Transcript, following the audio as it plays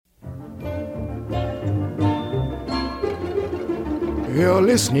You're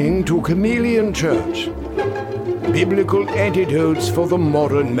listening to Chameleon Church, biblical antidotes for the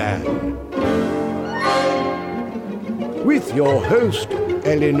modern man. With your host,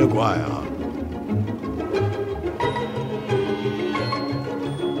 Ellen Aguirre.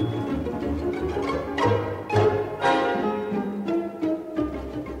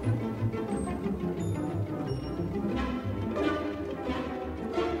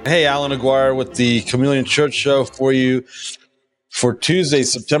 Hey, Alan Aguirre with the Chameleon Church Show for you for Tuesday,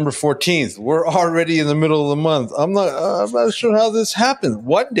 September 14th. We're already in the middle of the month. I'm not sure how this happened.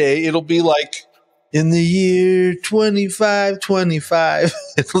 One day it'll be like in the year 2525.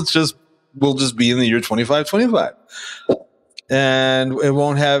 We'll just be in the year 2525. And it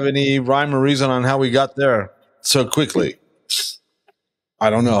won't have any rhyme or reason on how we got there so quickly. I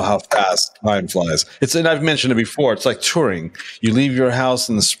don't know how fast time flies. And I've mentioned it before. It's like touring. You leave your house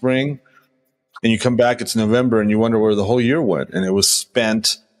in the spring and you come back, it's November, and you wonder where the whole year went. And it was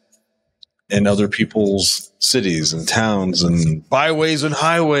spent in other people's cities and towns and byways and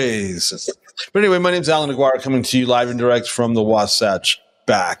highways. But anyway, my name's Alan Aguirre, coming to you live and direct from the Wasatch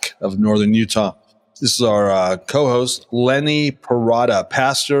Back of northern Utah. This is our co-host, Lenny Parada,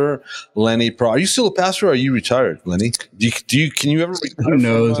 Pastor Lenny Parada. Are you still a pastor, or are you retired, Lenny? Can you ever retire? Who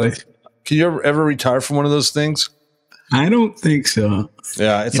knows? Can you ever retire from one of those things? I don't think so.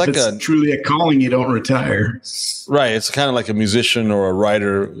 Yeah, it's truly a calling. You don't retire, right? It's kind of like a musician or a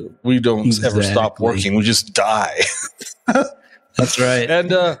writer. We don't ever stop working. We just die. That's right.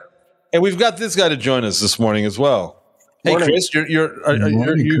 And we've got this guy to join us this morning as well. Hey, Morning. Chris, you've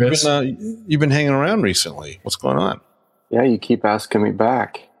been hanging around recently. What's going on? Yeah, you keep asking me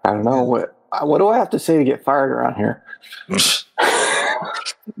back. I don't know what do I have to say to get fired around here?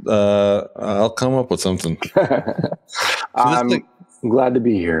 I'll come up with something. I'm glad to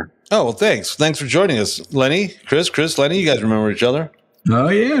be here. Oh, well, thanks. Thanks for joining us, Lenny. Chris, Lenny. You guys remember each other? Oh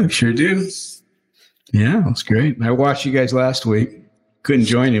yeah, sure do. Yeah, it was great. I watched you guys last week. Couldn't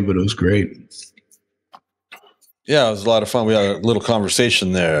join you, but it was great. Yeah, it was a lot of fun. We had a little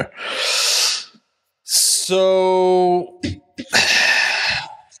conversation there. So,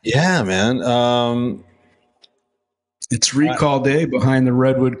 yeah, man. It's recall day behind the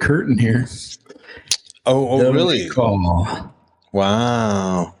redwood curtain here. Oh, really? Recall.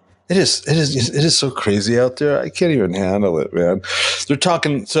 Wow. It is so crazy out there. I can't even handle it, man. They're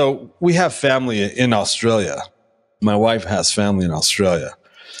talking. So we have family in Australia. My wife has family in Australia.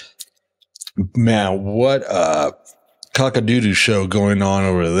 Man, what a cock-a-doodle show going on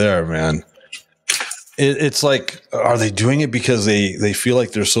over there, man. It's like, are they doing it because they feel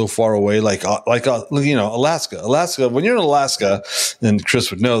like they're so far away? Like Alaska. Alaska, when you're in Alaska, and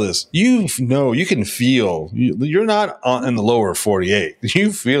Chris would know this, you can feel, you're not in the lower 48.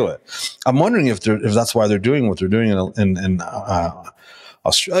 You feel it. I'm wondering if that's why they're doing what they're doing in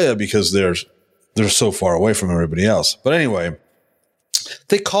Australia, because they're so far away from everybody else. But anyway,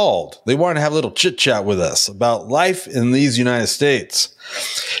 they called. They wanted to have a little chit chat with us about life in these United States,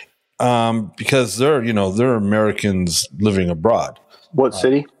 because they're Americans living abroad. What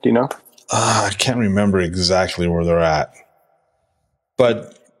city? Do you know? I can't remember exactly where they're at,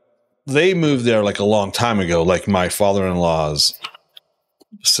 but they moved there like a long time ago, like my father-in-law's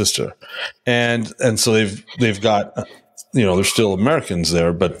sister, and so they've got. There's still Americans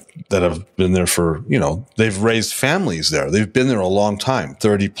there, but that have been there for, they've raised families there. They've been there a long time,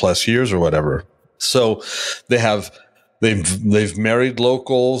 30 plus years or whatever. So they've married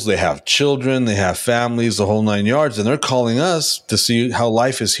locals, they have children, they have families, the whole 9 yards. And they're calling us to see how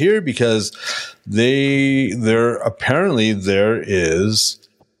life is here, because there's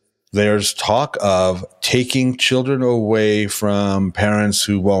talk of taking children away from parents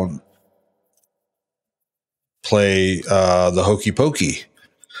who won't play the hokey pokey.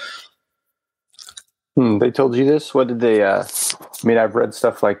 They told you this? What did they I've read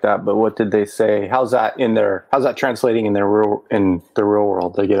stuff like that, but what did they say? How's that translating in the real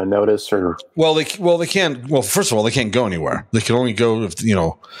world? They get a notice, or they can't. Well, first of all, they can't go anywhere. They can only go if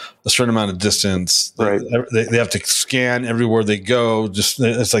a certain amount of distance. Right. They have to scan everywhere they go. Just,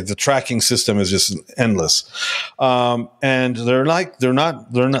 it's like the tracking system is just endless. And they're not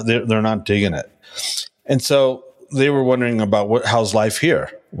digging it. And so they were wondering about how's life here,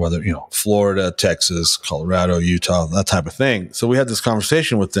 whether, Florida, Texas, Colorado, Utah, that type of thing. So we had this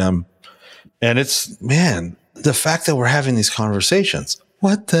conversation with them, and it's, man, the fact that we're having these conversations,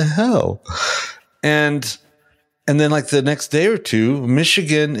 what the hell? And then like the next day or two,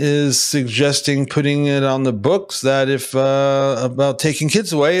 Michigan is suggesting putting it on the books that if, about taking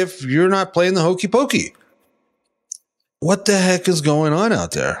kids away if you're not playing the hokey pokey. What the heck is going on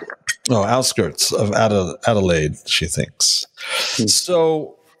out there? outskirts of Adelaide, she thinks.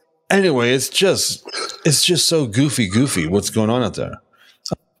 So anyway, it's just so goofy what's going on out there.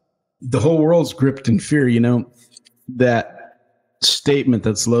 The whole world's gripped in fear. You know, that statement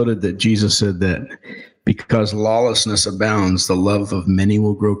that's loaded that Jesus said that because lawlessness abounds, the love of many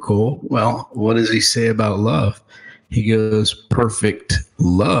will grow cold. Well, what does he say about love? He goes, perfect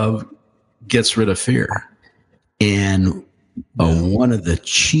love gets rid of fear. And one of the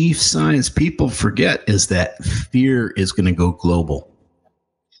chief signs people forget is that fear is going to go global.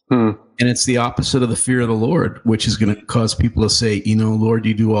 And it's the opposite of the fear of the Lord, which is going to cause people to say, you know, Lord,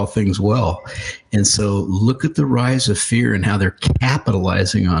 you do all things well. And so look at the rise of fear and how they're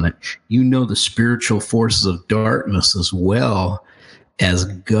capitalizing on it. You know, the spiritual forces of darkness as well as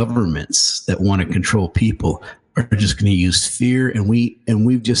governments that want to control people are just going to use fear. And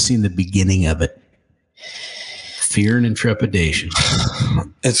we've just seen the beginning of it. Fear and intrepidation.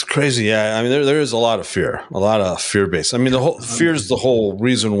 It's crazy. Yeah. I mean, there is a lot of fear based. I mean, the whole fear is the whole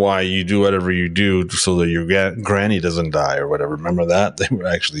reason why you do whatever you do so that your granny doesn't die or whatever. Remember that? They were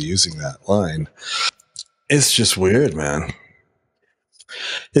actually using that line. It's just weird, man.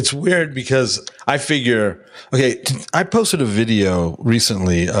 It's weird because I figure, okay, I posted a video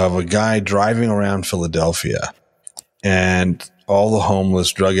recently of a guy driving around Philadelphia and all the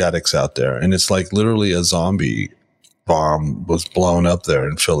homeless drug addicts out there. And it's like literally a zombie bomb was blown up there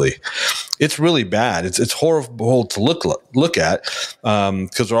in Philly. It's really bad. It's horrible to look at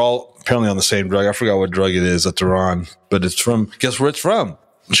because they're all apparently on the same drug. I forgot what drug it is that they're on, but it's from, guess where it's from?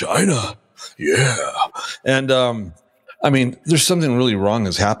 China. Yeah. And I mean, there's something really wrong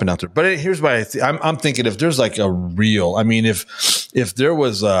has happened out there. But here's what I'm thinking: if there's like a real, I mean, if there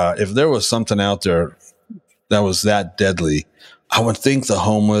was something out there that was that deadly, I would think the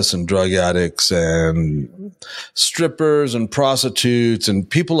homeless and drug addicts and strippers and prostitutes and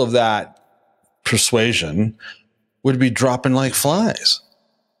people of that persuasion would be dropping like flies.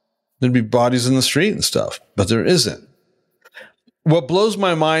 There'd be bodies in the street and stuff, but there isn't. What blows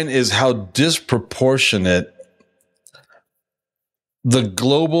my mind is how disproportionate the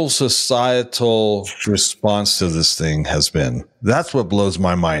global societal response to this thing has been. That's what blows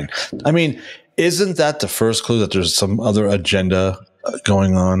my mind. I mean, isn't that the first clue that there's some other agenda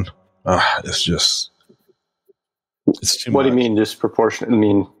going on? It's too What much. do you mean disproportionate? I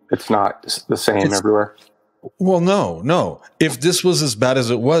mean, it's not the same everywhere. Well, no. If this was as bad as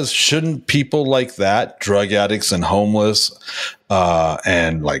it was, shouldn't people like that, drug addicts and homeless,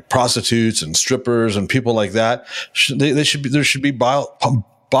 and like prostitutes and strippers and people like that, there should be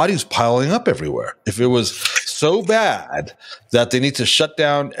bodies piling up everywhere. If it was so bad that they need to shut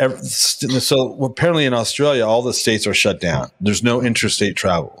down, so apparently in Australia, all the states are shut down. There's no interstate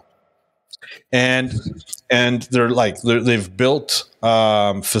travel, and they've built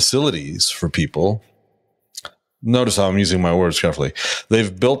facilities for people. Notice how I'm using my words carefully.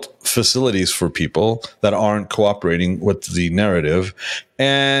 They've built facilities for people that aren't cooperating with the narrative,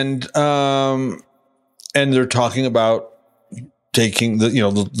 and they're talking about taking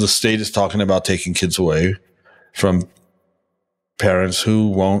the state is talking about taking kids away from parents who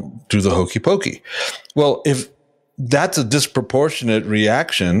won't do the hokey pokey. Well, if that's a disproportionate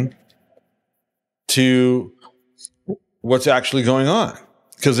reaction to what's actually going on.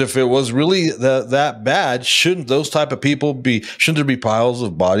 Because if it was really that bad, shouldn't those type of people shouldn't there be piles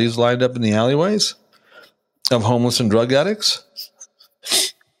of bodies lined up in the alleyways of homeless and drug addicts?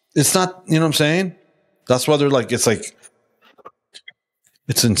 It's not, you know what I'm saying? That's why they're like, it's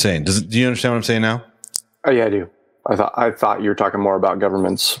insane. Do you understand what I'm saying now? Oh yeah, I do. I thought you were talking more about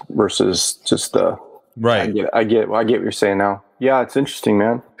governments versus just the right. I get what you're saying now. Yeah, it's interesting,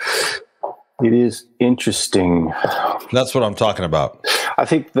 man. It is interesting. That's what I'm talking about. I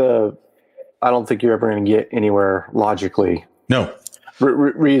don't think you're ever going to get anywhere logically. No.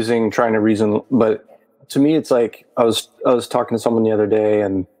 Trying to reason. But to me, it's like I was talking to someone the other day,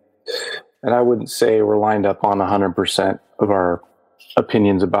 and I wouldn't say we're lined up on 100% of our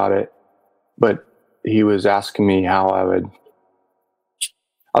opinions about it. But he was asking me how I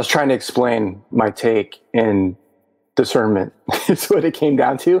was trying to explain my take, and discernment is what it came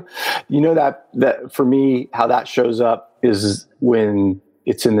down to. You know, that for me, how that shows up is when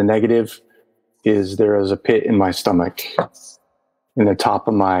it's in the negative, is there is a pit in my stomach, in the top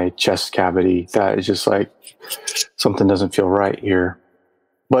of my chest cavity, that is just like, something doesn't feel right here.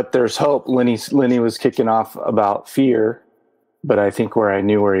 But there's hope. Lenny was kicking off about fear, but I think where I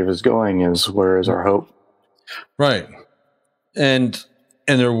knew where he was going is, where is our hope? Right. And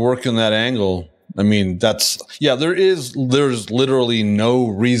they're working that angle. I mean, there's literally no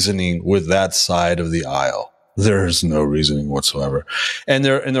reasoning with that side of the aisle. There's no reasoning whatsoever. And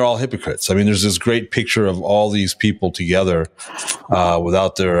they're all hypocrites. I mean, there's this great picture of all these people together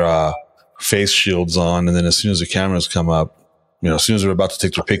without their face shields on. And then as soon as the cameras come up, as soon as they're about to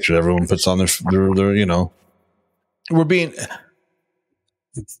take their picture, everyone puts on their we're being...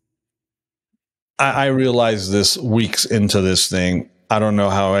 I realize this weeks into this thing. I don't know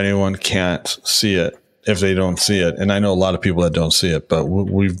how anyone can't see it if they don't see it. And I know a lot of people that don't see it, but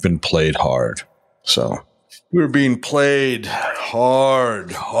we've been played hard. So we're being played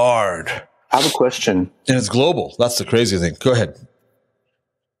hard. I have a question. And it's global. That's the crazy thing. Go ahead.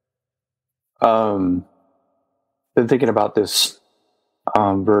 Been thinking about this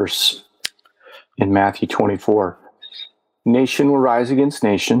verse in Matthew 24. Nation will rise against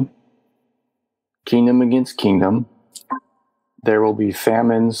nation, kingdom against kingdom. There will be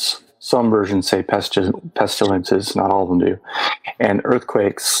famines. Some versions say pestilences, not all of them do, and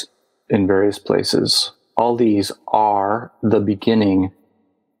earthquakes in various places. All these are the beginning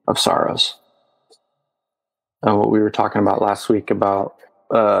of sorrows. And what we were talking about last week about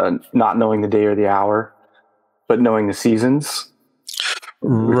not knowing the day or the hour, but knowing the seasons.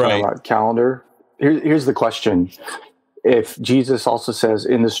 We're talking about calendar. Here's the question. If Jesus also says,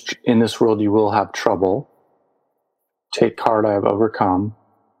 in this world you will have trouble, take heart, I have overcome.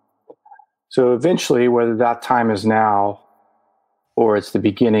 So eventually, whether that time is now or it's the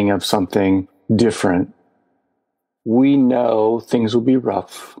beginning of something different, we know things will be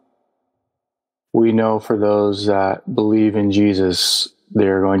rough. We know for those that believe in Jesus,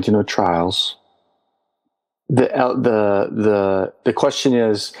 they're going to know trials. The question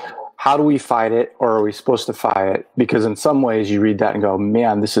is, how do we fight it, or are we supposed to fight it? Because in some ways you read that and go,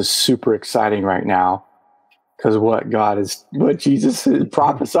 man, this is super exciting right now. Because what Jesus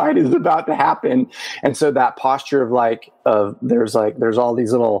prophesied is about to happen. And so that posture of there's all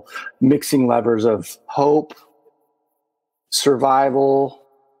these little mixing levers of hope, survival,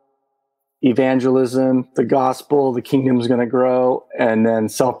 evangelism, the gospel, the kingdom's going to grow, and then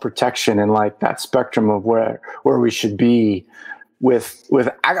self-protection, and that spectrum of where we should be with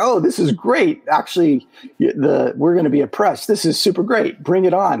this is great. Actually, we're going to be oppressed. This is super great. Bring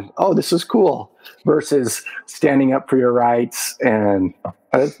it on. Oh, this is cool. Versus standing up for your rights. And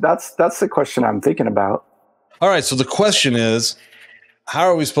that's the question I'm thinking about. All right. So the question is, how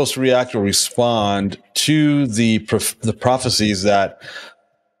are we supposed to react or respond to the prophecies that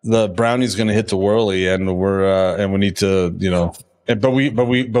the brownie's going to hit the whirly, and we need to, but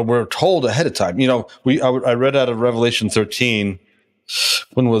we're told ahead of time. I read out of Revelation 13.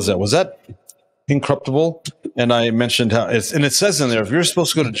 When was that? Was that incorruptible? And I mentioned how it says in there, if you're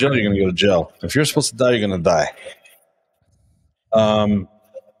supposed to go to jail, you're going to go to jail. If you're supposed to die, you're going to die. And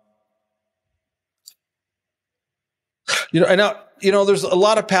now, there's a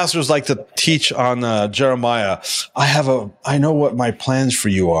lot of pastors like to teach on Jeremiah. I know what my plans for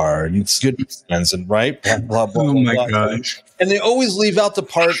you are, and it's good plans, and right? Blah, blah, blah, oh my blah, gosh. And they always leave out the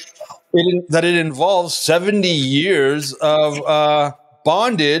part that it involves 70 years of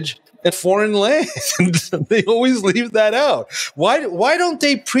bondage at foreign lands. They always leave that out. Why don't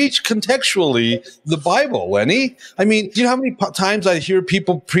they preach contextually the Bible, Lenny? I mean, do you know how many times I hear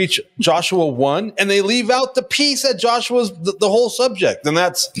people preach Joshua 1 and they leave out the piece that Joshua's the whole subject, and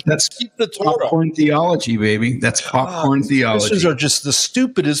that's keep the Torah. Popcorn theology, baby. That's popcorn theology. Christians are just the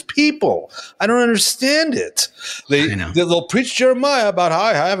stupidest people. I don't understand it. They'll preach Jeremiah about how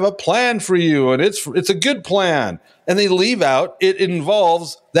I have a plan for you, and it's a good plan. And they leave out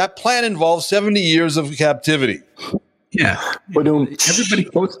that plan involves 70 years of captivity. Yeah.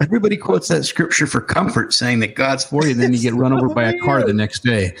 Everybody quotes that scripture for comfort, saying that God's for you, and then you get run over by a car the next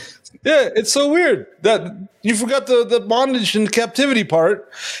day. Yeah, it's so weird that you forgot the bondage and captivity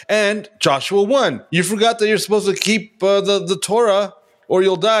part. And Joshua 1, you forgot that you're supposed to keep the Torah or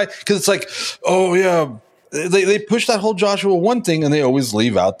you'll die. Because it's like, oh yeah, they push that whole Joshua 1 thing, and they always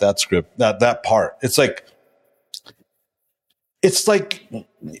leave out that script, that part. It's like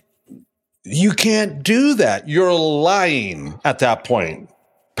you can't do that. You're lying at that point,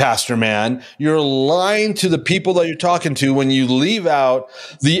 Pastor Man. You're lying to the people that you're talking to when you leave out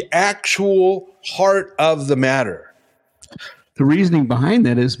the actual heart of the matter. The reasoning behind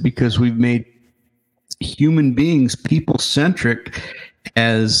that is because we've made human beings people-centric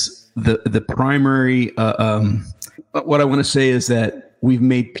as the primary. What I want to say is that we've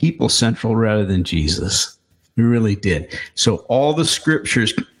made people central rather than Jesus. We really did. So all the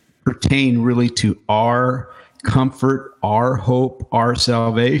scriptures pertain really to our comfort, our hope, our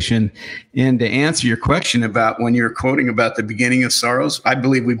salvation. And to answer your question about when you're quoting about the beginning of sorrows, I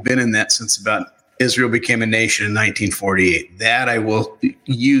believe we've been in that since about Israel became a nation in 1948. That I will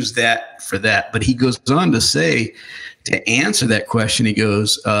use that for that. But he goes on to say, to answer that question, he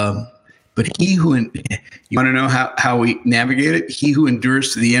goes, but he who, you want to know how we navigate it? He who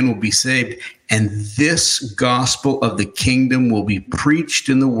endures to the end will be saved. And this gospel of the kingdom will be preached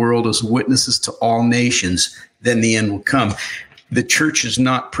in the world as witnesses to all nations. Then the end will come. The church has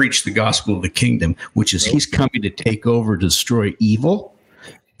not preached the gospel of the kingdom, which is he's coming to take over, to destroy evil,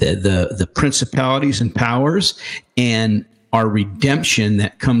 the principalities and powers, and our redemption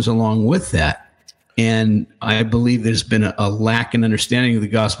that comes along with that. And I believe there's been a lack in understanding of the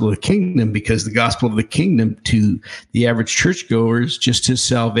gospel of the kingdom, because the gospel of the kingdom to the average churchgoer is just his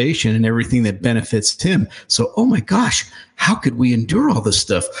salvation and everything that benefits him. So, oh my gosh, how could we endure all this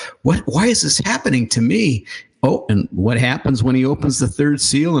stuff? Why is this happening to me? Oh, and what happens when he opens the third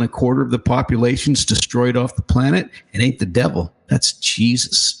seal and a quarter of the population's destroyed off the planet? It ain't the devil. That's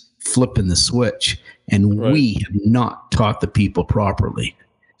Jesus flipping the switch. And we have not taught the people properly.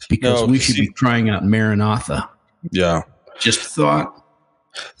 Because we should be crying out Maranatha. Yeah. Just thought.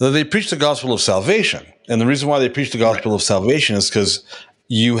 They preach the gospel of salvation. And the reason why they preach the gospel of salvation is because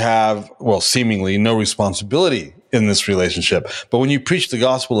you have, well, seemingly no responsibility in this relationship. But when you preach the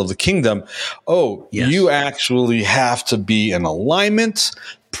gospel of the kingdom, you actually have to be in alignment,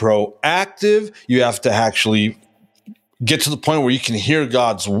 proactive. You have to actually get to the point where you can hear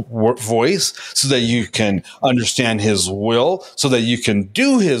God's voice so that you can understand his will, so that you can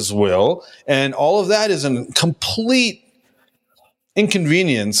do his will. And all of that is a complete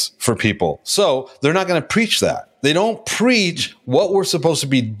inconvenience for people. So they're not going to preach that. They don't preach what we're supposed to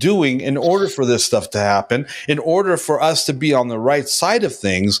be doing in order for this stuff to happen, in order for us to be on the right side of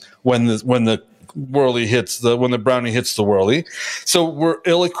things when the whirly hits when the brownie hits the whirly. So we're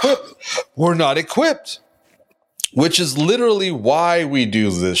ill-equipped. We're not equipped. Which is literally why we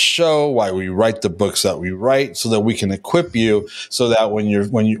do this show, why we write the books that we write, so that we can equip you, so that when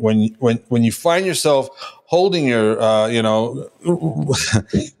you find yourself holding your,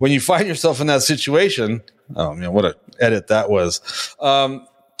 when you find yourself in that situation, oh man, what an edit that was,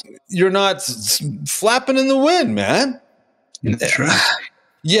 you're not flapping in the wind, man. That's right.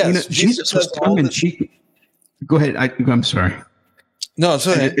 Yes, Jesus was tongue in cheek. Go ahead. I'm sorry. No, it's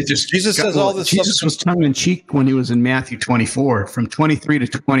okay. Jesus says all this Jesus stuff. was tongue in cheek when he was in Matthew 24, from 23 to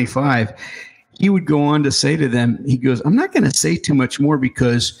 25. He would go on to say to them, he goes, I'm not going to say too much more,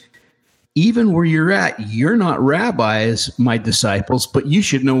 because even where you're at, you're not rabbis, my disciples, but you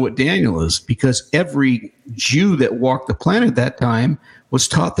should know what Daniel is, because every Jew that walked the planet at that time was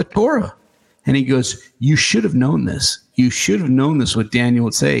taught the Torah. And he goes, you should have known this. You should have known this, what Daniel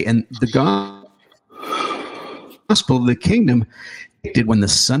would say. And the gospel of the kingdom did when the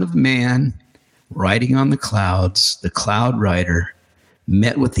Son of Man, riding on the clouds, the cloud rider,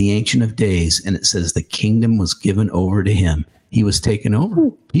 met with the Ancient of Days, and it says the kingdom was given over to him. He was taken over.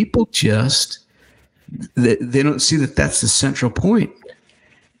 People just, they don't see that that's the central point.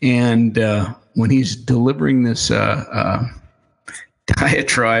 And when he's delivering this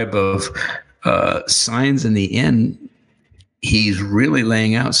diatribe of signs in the end, he's really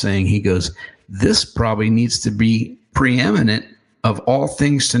laying out, saying, he goes, this probably needs to be preeminent of all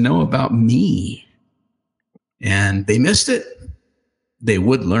things to know about me. And they missed it. They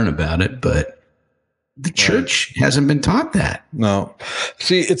would learn about it, but the church hasn't been taught that. No.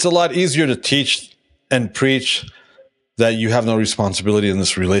 See, it's a lot easier to teach and preach that you have no responsibility in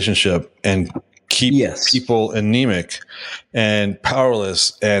this relationship and keep people anemic and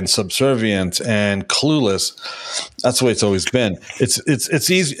powerless and subservient and clueless. That's the way it's always been. It's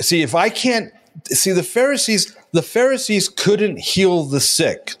easy. See, if I can't see the Pharisees couldn't heal the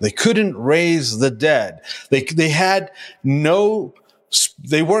sick. They couldn't raise the dead. They weren't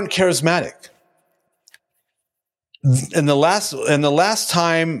charismatic. And the last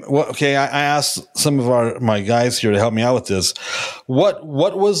time, I asked some of my guys here to help me out with this. What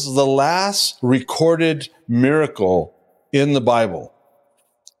was the last recorded miracle in the Bible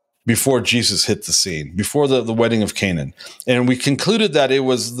before Jesus hit the scene, before the wedding of Canaan? And we concluded that it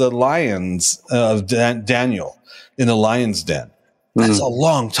was the lions of Daniel in the lion's den. That's a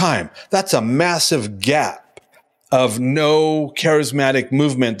long time. That's a massive gap of no charismatic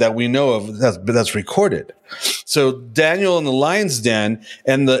movement that we know of that's recorded. So Daniel in the lion's den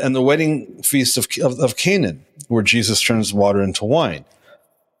and the wedding feast of Canaan, where Jesus turns water into wine.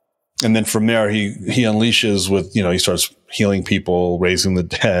 And then from there, he unleashes with, he starts healing people, raising the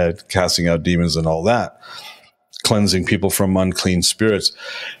dead, casting out demons and all that, cleansing people from unclean spirits.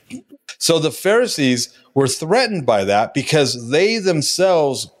 So the Pharisees were threatened by that because they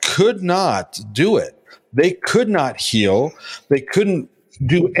themselves could not do it. They could not heal. They couldn't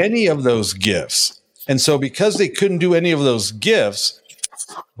do any of those gifts. And so because they couldn't do any of those gifts,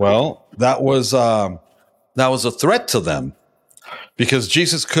 well, that was a threat to them, because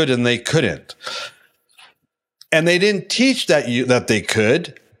Jesus could and they couldn't. And they didn't teach that they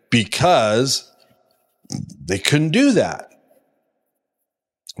could, because they couldn't do that.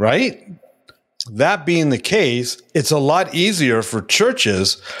 Right? That being the case, it's a lot easier for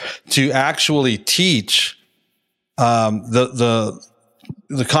churches to actually teach the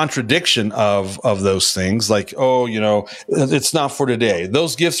contradiction of those things, like, oh, it's not for today.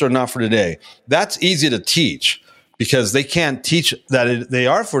 Those gifts are not for today. That's easy to teach, because they can't teach that they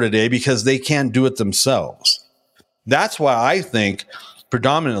are for today, because they can't do it themselves. That's why I think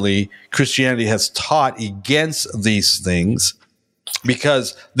predominantly Christianity has taught against these things,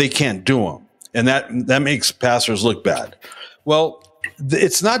 because they can't do them. And that makes pastors look bad. Well,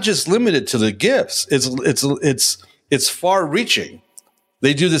 it's not just limited to the gifts. It's far reaching.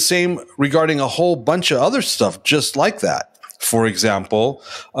 They do the same regarding a whole bunch of other stuff just like that. For example,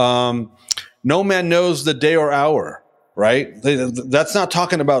 no man knows the day or hour, right? That's not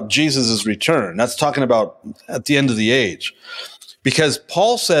talking about Jesus' return. That's talking about at the end of the age. Because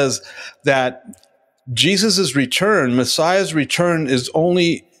Paul says that Jesus' return, Messiah's return, is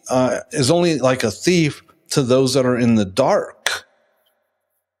only like a thief to those that are in the dark.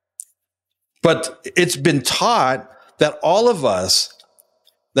 But it's been taught that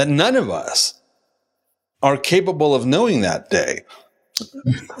that none of us are capable of knowing that day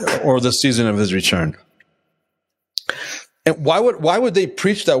or the season of his return. And why would they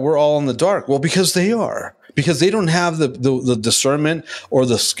preach that we're all in the dark? Well, because they are. Because they don't have the discernment or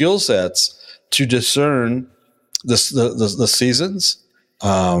the skill sets to discern the seasons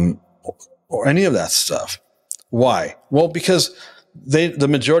or any of that stuff. Why? Well, because the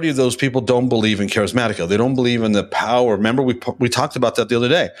majority of those people don't believe in charismatica. They don't believe in the power. Remember, we talked about that the other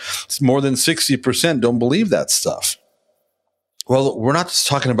day. It's more than 60% don't believe that stuff. Well, we're not just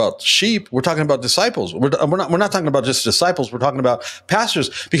talking about sheep. We're talking about disciples. We're not talking about just disciples. We're talking about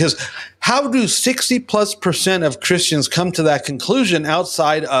pastors. Because how do 60+% of Christians come to that conclusion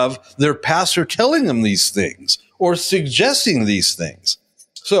outside of their pastor telling them these things or suggesting these things?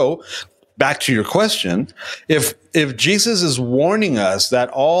 So, back to your question, if Jesus is warning us that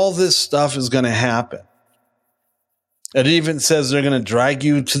all this stuff is going to happen, it even says they're going to drag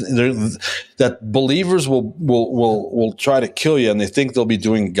you that believers will try to kill you, and they think they'll be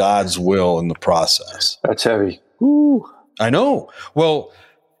doing God's will in the process. That's heavy. Woo. I know. Well,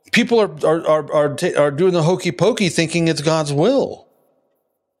 people are doing the hokey pokey, thinking it's God's will.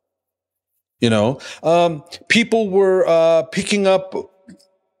 People were picking up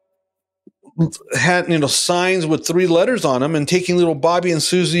signs with 3 letters on them and taking little Bobby and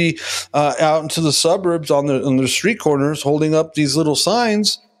Susie out into the suburbs on their street corners, holding up these little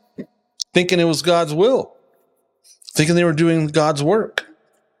signs, thinking it was God's will, thinking they were doing God's work.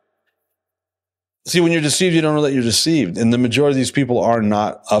 See, when you're deceived, you don't know that you're deceived. And the majority of these people are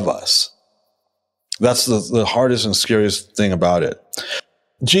not of us. That's the hardest and scariest thing about it.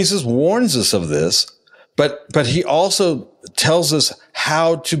 Jesus warns us of this, but he also tells us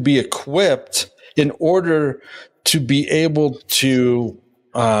how to be equipped in order to be able to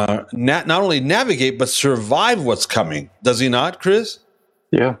not only navigate, but survive what's coming. Does he not, Chris?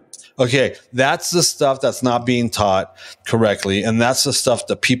 Yeah. Okay, that's the stuff that's not being taught correctly, and that's the stuff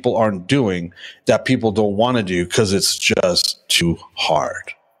that people aren't doing, that people don't want to do because it's just too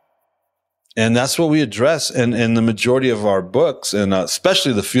hard. And that's what we address in the majority of our books, and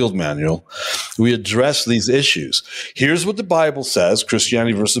especially the field manual. We address these issues. Here's what the Bible says,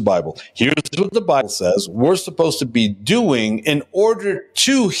 Christianity versus Bible. Here's what the Bible says we're supposed to be doing in order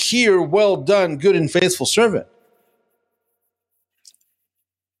to hear, well done, good and faithful servant.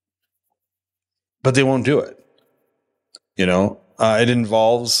 But they won't do it. It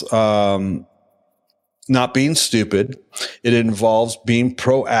involves not being stupid. It involves being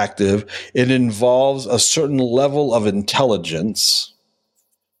proactive. It involves a certain level of intelligence.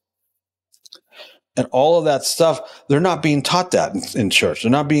 And all of that stuff, they're not being taught that in church.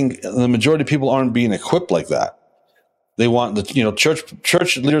 The majority of people aren't being equipped like that. They want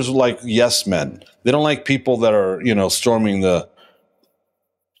church leaders are like yes men. They don't like people that are, storming the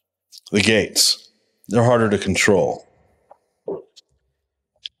gates. They're harder to control.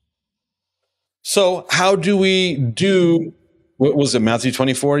 So how do we do, what was it, Matthew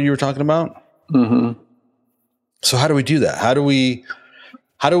 24 you were talking about? Mm-hmm. So how do we do that? How do we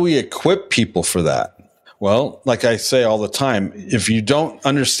equip people for that? Well, like I say all the time, if you don't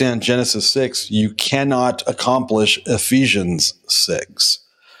understand Genesis 6, you cannot accomplish Ephesians 6.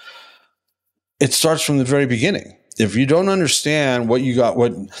 It starts from the very beginning. if you don't understand what you got,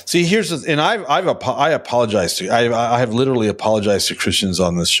 I apologize to, I have literally apologized to Christians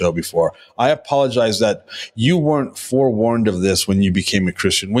on this show before. I apologize that you weren't forewarned of this when you became a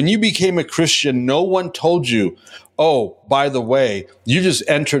Christian. When you became a Christian, no one told you, oh, by the way, you just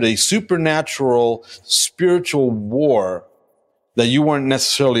entered a supernatural spiritual war that you weren't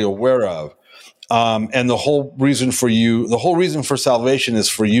necessarily aware of. And the whole reason for salvation is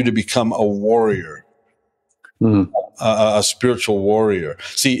for you to become a warrior. A spiritual warrior.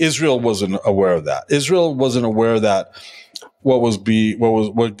 See, Israel wasn't aware of that. Israel wasn't aware that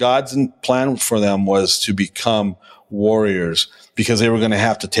what God's plan for them was to become warriors, because they were going to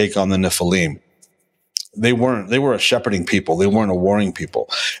have to take on the Nephilim. They were a shepherding people. They weren't a warring people.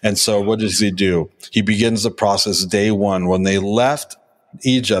 And so what does he do? He begins the process day one. When they left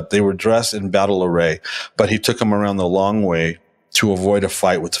Egypt, they were dressed in battle array, but he took them around the long way to avoid a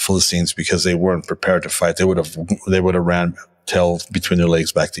fight with the Philistines, because they weren't prepared to fight. They would have ran tail between their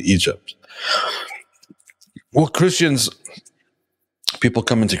legs back to Egypt. Well, people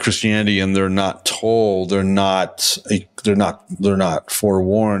come into Christianity and they're not told, they're not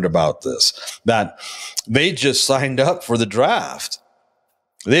forewarned about this, that they just signed up for the draft.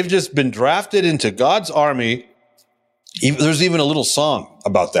 They've just been drafted into God's army. There's even a little song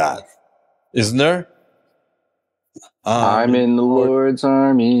about that, isn't there? I'm in the Lord's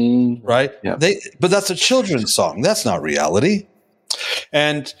army. Right? Yeah. But that's a children's song. That's not reality.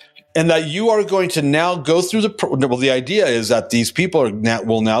 And that you are going to now go through the idea is that these people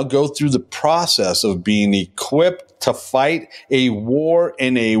will now go through the process of being equipped to fight a war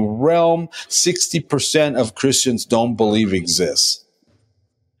in a realm 60% of Christians don't believe exists.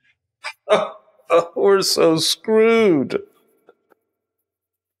 We're so screwed.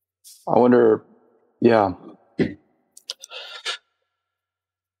 I wonder, yeah.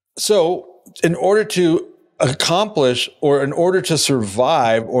 So, in order to accomplish, or in order to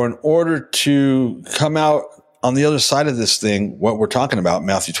survive, or in order to come out on the other side of this thing, what we're talking about,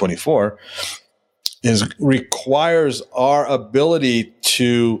 Matthew 24, requires our ability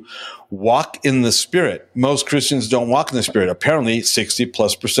to walk in the Spirit. Most Christians don't walk in the Spirit. Apparently,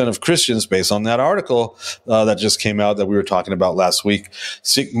 60+% of Christians, based on that article that just came out that we were talking about last week,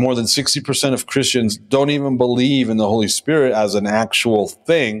 more than 60% of Christians don't even believe in the Holy Spirit as an actual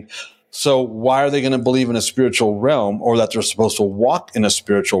thing. So why are they going to believe in a spiritual realm, or that they're supposed to walk in a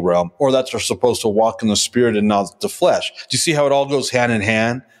spiritual realm, or that they're supposed to walk in the Spirit and not the flesh? Do you see how it all goes hand in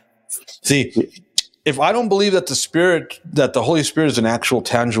hand? See, if I don't believe that the Holy Spirit is an actual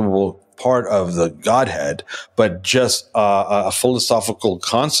tangible part of the Godhead, but just a philosophical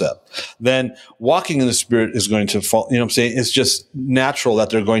concept, then walking in the Spirit is going to fall. You know what I'm saying? It's just natural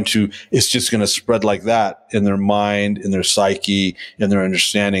that it's just going to spread like that in their mind, in their psyche, in their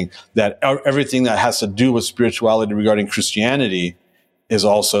understanding, that everything that has to do with spirituality regarding Christianity is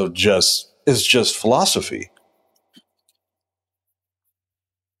also just philosophy.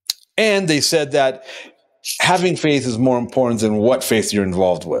 And they said that having faith is more important than what faith you're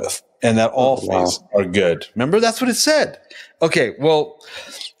involved with, and that all faiths are good. Remember, that's what it said. Okay, well,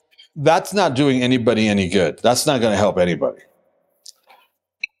 that's not doing anybody any good. That's not going to help anybody.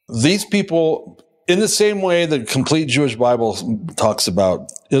 These people, in the same way the complete Jewish Bible talks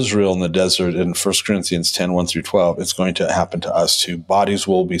about Israel in the desert in 1 Corinthians 10, 1 through 12, it's going to happen to us too. Bodies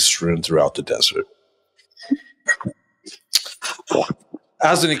will be strewn throughout the desert.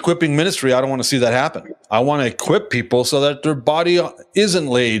 As an equipping ministry, I don't want to see that happen. I want to equip people so that their body isn't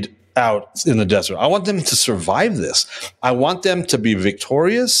laid out in the desert. I want them to survive this. I want them to be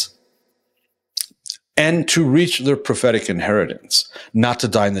victorious and to reach their prophetic inheritance, not to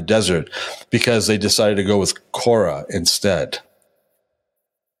die in the desert because they decided to go with Korah instead.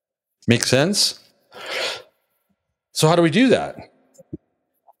 Make sense? So how do we do that?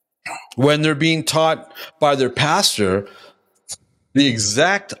 When they're being taught by their pastor the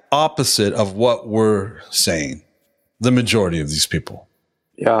exact opposite of what we're saying, the majority of these people.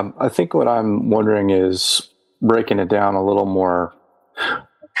 Yeah, I think what I'm wondering is breaking it down a little more,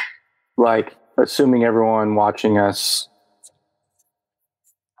 like assuming everyone watching us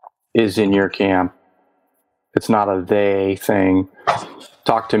is in your camp. It's not a they thing.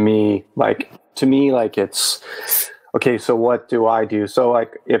 Talk to me like it's, okay, so what do I do? So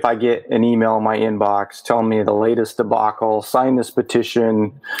like if I get an email in my inbox telling me the latest debacle, sign this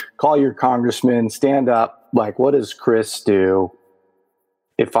petition, call your congressman, stand up, like what does Chris do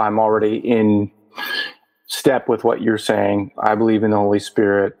if I'm already in step with what you're saying? I believe in the Holy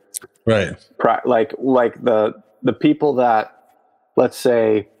Spirit. Right. Like the people that, let's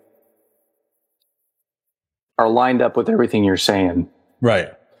say, are lined up with everything you're saying.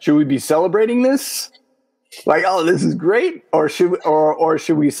 Right. Should we be celebrating this? Like, oh, this is great, or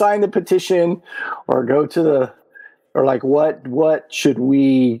should we sign the petition, or go to the, or like what should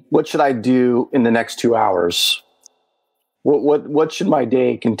I do in the next 2 hours? What should my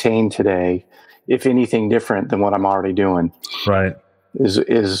day contain today, if anything different than what I'm already doing? Right.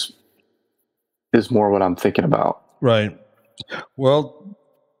 Is more what I'm thinking about. Right. Well,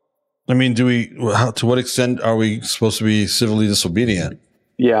 I mean, to what extent are we supposed to be civilly disobedient?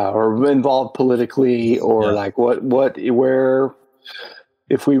 Yeah, or involved politically, or like where,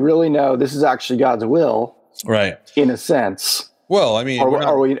 if we really know this is actually God's will, right? In a sense. Well, I mean,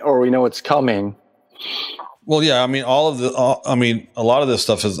 or we know it's coming. Well, yeah, I mean, a lot of this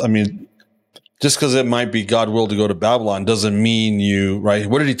stuff is, I mean, just because it might be God will to go to Babylon doesn't mean right?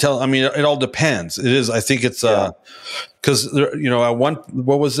 What did he tell? I mean, it all depends. It is, I think it's, because,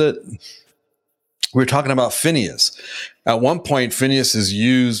 what was it? We were talking about Phineas. At one point, Phineas is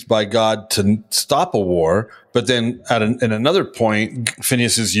used by God to stop a war, but then at another point,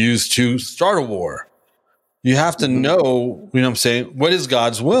 Phineas is used to start a war. You have to know, what I'm saying, what is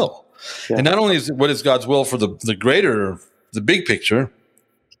God's will? Yeah. And not only what is God's will for the big picture,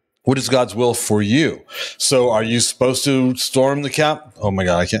 what is God's will for you? So are you supposed to storm the cap? Oh my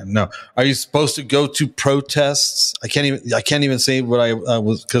God, I can't. No. Are you supposed to go to protests? I can't even say what I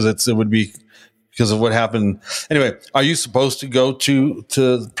was, because it would be because of what happened. Anyway, are you supposed to go to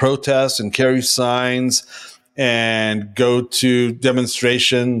protests and carry signs and go to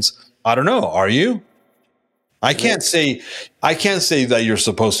demonstrations? I don't know. Are you? I can't say that you're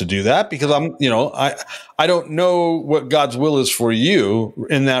supposed to do that, because I don't know what God's will is for you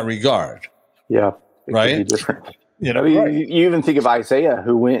in that regard. Yeah. Right. Could be different. Right. You even think of Isaiah,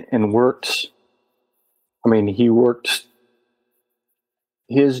 who went and worked. I mean, he worked.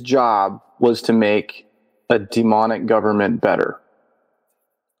 His job was to make a demonic government better.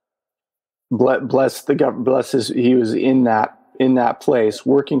 He was in that place,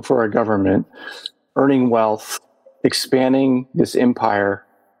 working for a government, earning wealth, expanding this empire,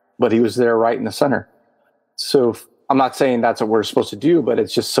 but he was there right in the center. So I'm not saying that's what we're supposed to do, but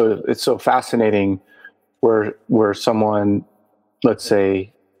it's just it's so fascinating where someone, let's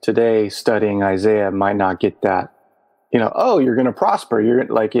say today, studying Isaiah might not get that. Oh, you're going to prosper. He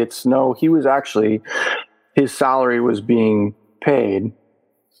was actually, his salary was being paid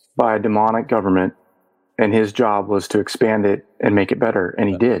by a demonic government, and his job was to expand it and make it better. And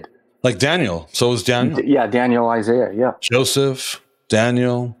he did. Like Daniel. So was Daniel. Yeah. Daniel, Isaiah. Yeah. Joseph,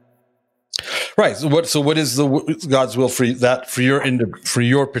 Daniel. Right. So what is God's will for that, for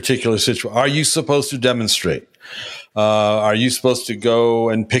your particular situation? Are you supposed to demonstrate? Are you supposed to go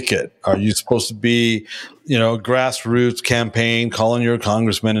and picket? Are you supposed to be, grassroots campaign, calling your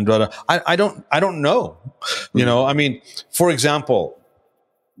congressman and blah, blah. I don't know. I mean, for example,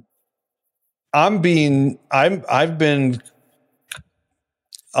 I'm in the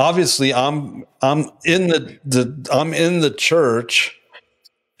church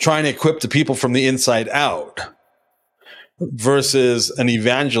trying to equip the people from the inside out versus an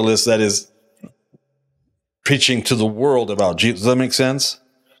evangelist that is preaching to the world about Jesus. Does that make sense?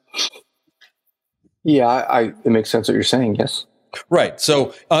 Yeah, it makes sense what you're saying. Yes. Right.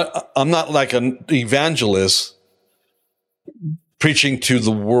 So I'm not like an evangelist preaching to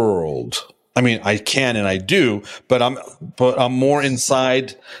the world. I mean, I can and I do, but I'm more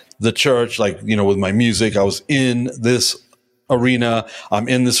inside the church, with my music. I was in this arena. I'm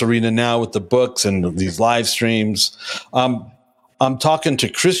in this arena now with the books and these live streams. I'm talking to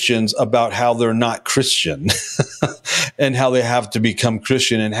Christians about how they're not Christian and how they have to become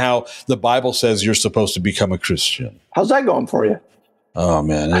Christian, and how the Bible says you're supposed to become a Christian. How's that going for you? Oh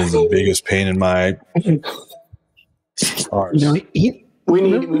man, it is the biggest pain in my heart. We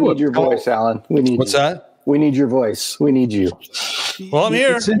need your voice, Alan. What's that? We need your voice. We need you. Well, I'm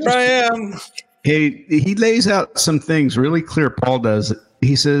here. Here I am. He lays out some things really clear. Paul does.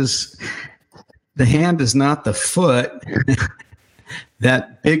 He says, the hand is not the foot.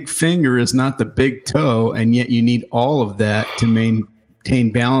 That big finger is not the big toe. And yet you need all of that to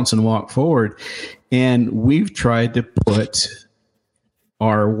maintain balance and walk forward. And we've tried to put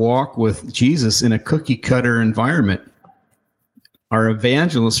our walk with Jesus in a cookie cutter environment. Our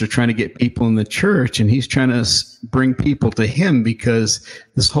evangelists are trying to get people in the church, and he's trying to bring people to him, because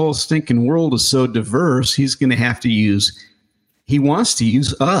this whole stinking world is so diverse. He wants to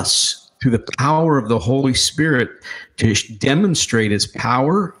use us through the power of the Holy Spirit to demonstrate his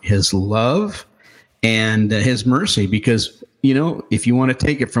power, his love, and his mercy. Because, if you want to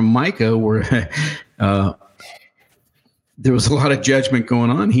take it from Micah, where there was a lot of judgment going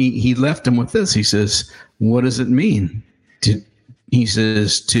on, he left him with this. He says, what does it mean he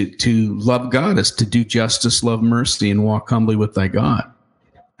says to love God is to do justice, love mercy, and walk humbly with thy God.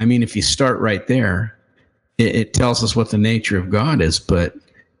 I mean, if you start right there, it tells us what the nature of God is. But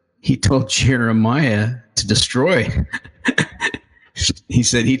he told Jeremiah to destroy.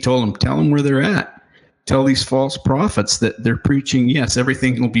 He told him, tell them where they're at. Tell these false prophets that they're preaching, yes,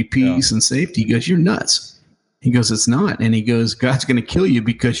 everything will be peace and safety. He goes, you're nuts. He goes, it's not. And he goes, God's going to kill you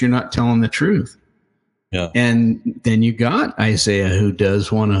because you're not telling the truth. Yeah. And then you got Isaiah, who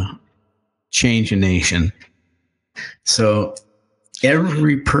does want to change a nation. So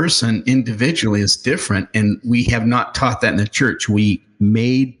every person individually is different, and we have not taught that in the church. We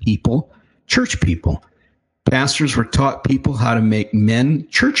made people church people. Pastors were taught people how to make men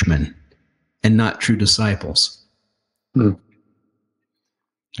churchmen and not true disciples. Hmm.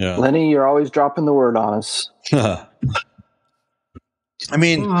 Yeah. Lenny, you're always dropping the word on us. I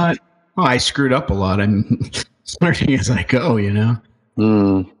mean, I screwed up a lot. I'm learning as I go, you know.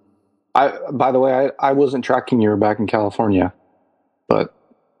 By the way, I wasn't tracking you were back in California, but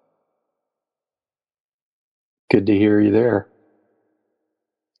good to hear you there.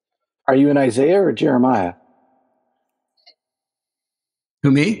 Are you in Isaiah or Jeremiah?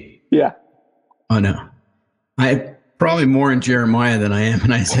 Who, me? Yeah. Oh, no. I'm probably more in Jeremiah than I am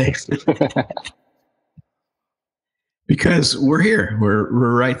in Isaiah. Because we're here. We're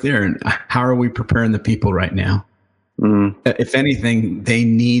right there. And how are we preparing the people right now? If anything, they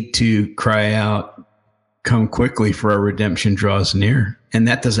need to cry out, come quickly, for our redemption draws near. And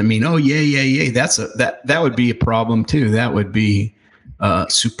that doesn't mean, oh, yay. That would be a problem too. That would be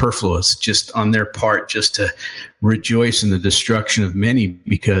superfluous just on their part, just to rejoice in the destruction of many,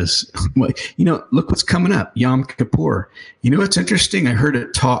 because, look what's coming up, Yom Kippur. You know what's interesting? I heard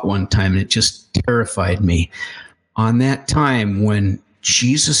it taught one time, and it just terrified me. On that time when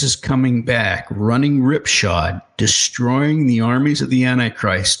Jesus is coming back, running ripshod, destroying the armies of the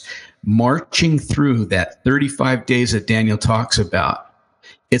Antichrist, marching through that 35 days that Daniel talks about,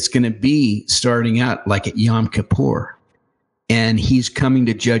 it's going to be starting out like at Yom Kippur. And he's coming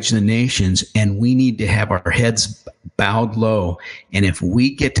to judge the nations, and we need to have our heads bowed low. And if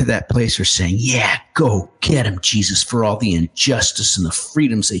we get to that place, we're saying, yeah, go get him, Jesus, for all the injustice and the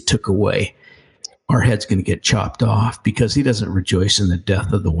freedoms they took away. Our head's going to get chopped off, because he doesn't rejoice in the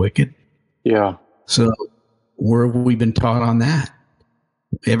death of the wicked. Yeah. So where have we been taught on that?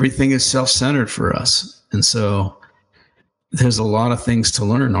 Everything is self-centered for us. And so there's a lot of things to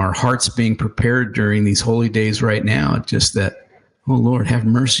learn. Our hearts being prepared during these holy days right now, just that, oh, Lord, have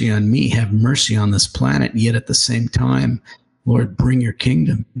mercy on me, have mercy on this planet. Yet at the same time, Lord, bring your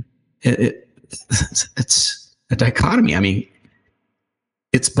kingdom. It's a dichotomy. I mean,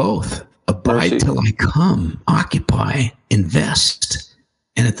 it's both. Abide till I come, occupy, invest.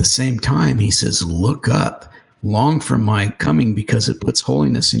 And at the same time, he says, look up, long for my coming, because it puts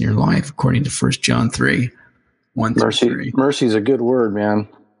holiness in your life, according to 1 John 3, 1-3. Mercy is a good word, man.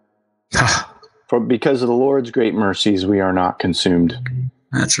 For because of the Lord's great mercies, we are not consumed.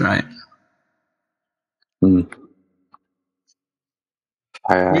 That's right.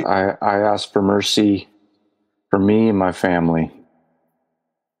 I ask for mercy for me and my family.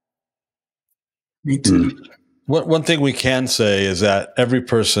 Me too. One thing we can say is that every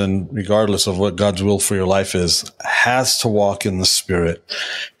person, regardless of what God's will for your life is, has to walk in the Spirit,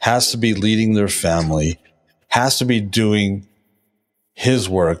 has to be leading their family, has to be doing his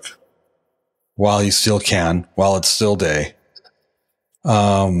work while he still can, while it's still day. You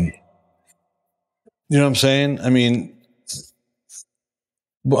know what I'm saying? I mean,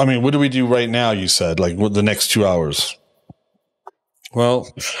 what do we do right now? You said, like, the next 2 hours.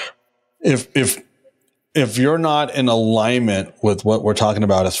 Well, if you're not in alignment with what we're talking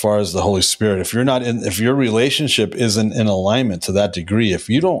about as far as the Holy Spirit, if your relationship isn't in alignment to that degree, a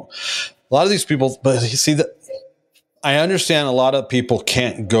lot of these people, but you see that, I understand a lot of people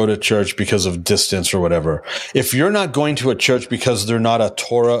can't go to church because of distance or whatever. If you're not going to a church because they're not a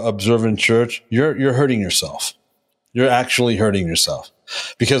Torah observant church, you're hurting yourself. You're actually hurting yourself,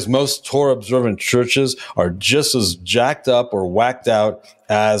 because most Torah observant churches are just as jacked up or whacked out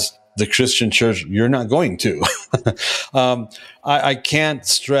as the Christian church you're not going to. I can't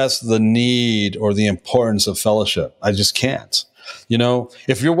stress the need or the importance of fellowship. I just can't.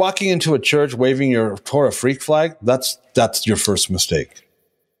 If you're walking into a church waving your Torah freak flag, that's your first mistake.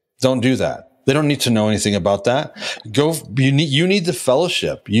 Don't do that. They don't need to know anything about that. You need the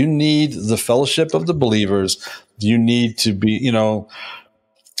fellowship. You need the fellowship of the believers. You need to be,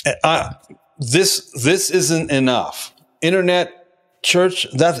 this isn't enough. Internet church,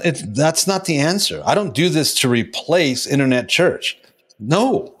 that's not the answer. I don't do this to replace internet church.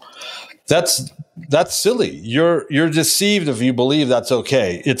 No. That's silly. You're deceived if you believe that's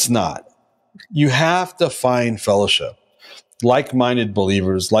okay. It's not. You have to find fellowship, like-minded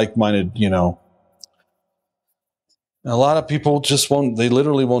believers, like-minded, a lot of people just won't, they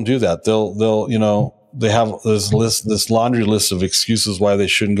literally won't do that. They'll, they have this laundry list of excuses why they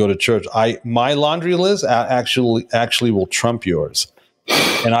shouldn't go to church. My laundry list actually will trump yours.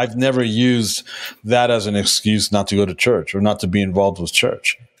 And I've never used that as an excuse not to go to church or not to be involved with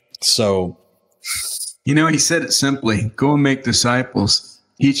church. So, he said it simply, go and make disciples,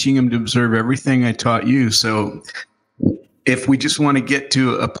 teaching them to observe everything I taught you. So if we just want to get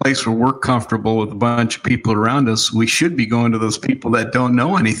to a place where we're comfortable with a bunch of people around us, we should be going to those people that don't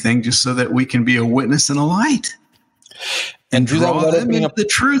know anything, just so that we can be a witness and a light and draw them into the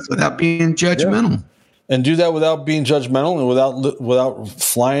truth without being judgmental. Yeah. And do that without being judgmental and without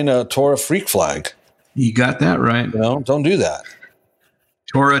flying a Torah freak flag. You got that right. Don't do that.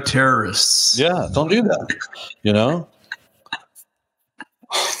 Torah terrorists. Yeah, don't do that. Yeah.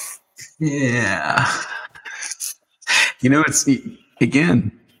 It's,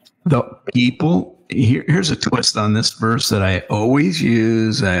 again, the people, here's a twist on this verse that I always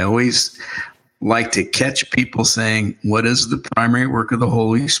use. I always like to catch people saying, what is the primary work of the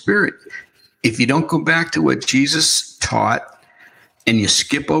Holy Spirit? If you don't go back to what Jesus taught and you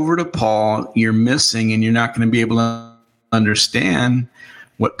skip over to Paul, you're missing, and you're not going to be able to understand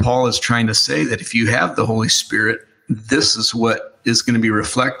what Paul is trying to say, that if you have the Holy Spirit, this is what is going to be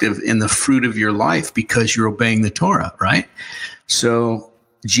reflective in the fruit of your life because you're obeying the Torah, right? So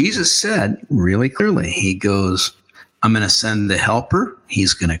Jesus said really clearly, he goes, I'm going to send the helper.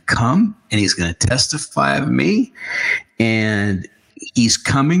 He's going to come and he's going to testify of me. And he's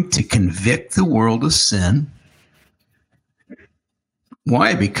coming to convict the world of sin.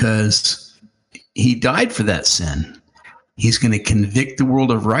 Why? Because he died for that sin. He's going to convict the world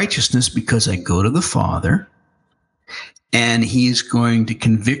of righteousness because I go to the Father. And he's going to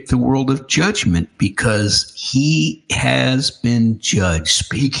convict the world of judgment because he has been judged.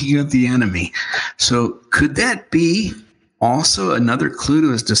 Speaking of the enemy. So could that be also another clue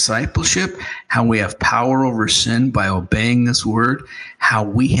to his discipleship? How we have power over sin by obeying this word. How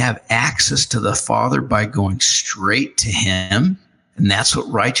we have access to the Father by going straight to him. And that's what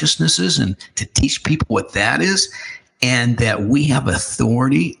righteousness is. And to teach people what that is. And that we have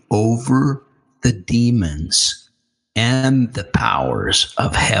authority over the demons and the powers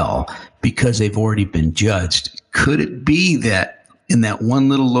of hell because they've already been judged. Could it be that in that one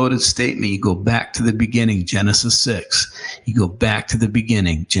little loaded statement, you go back to the beginning, Genesis 6, you go back to the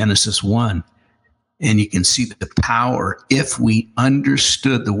beginning, Genesis 1, and you can see the power, if we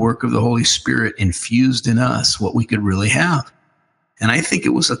understood the work of the Holy Spirit infused in us, what we could really have. And I think it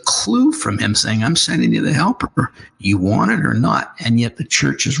was a clue from him saying, I'm sending you the helper. You want it or not? And yet the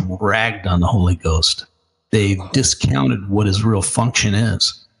church has ragged on the Holy Ghost. They've discounted what his real function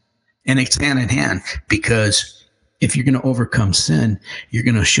is. And it's hand in hand, because if you're going to overcome sin, you're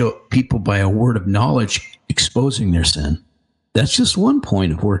going to show people by a word of knowledge exposing their sin. That's just one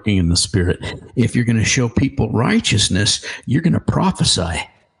point of working in the Spirit. If you're going to show people righteousness, you're going to prophesy.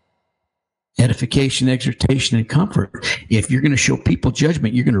 Edification, exhortation, and comfort. If you're going to show people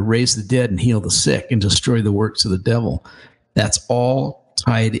judgment, you're going to raise the dead and heal the sick and destroy the works of the devil. That's all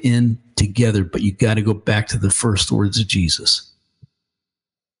tied in together, but you got to go back to the first words of Jesus.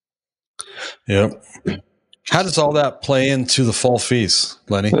 Yep. How does all that play into the fall feast,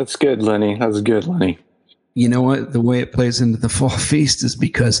 Lenny? That's good, Lenny. That's good, Lenny. You know what? The way it plays into the fall feast is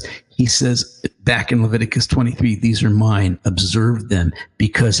because he says back in Leviticus 23, these are mine, observe them,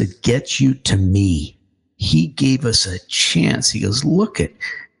 because it gets you to me. He gave us a chance. He goes, look it,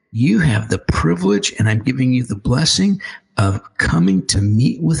 you have the privilege and I'm giving you the blessing of coming to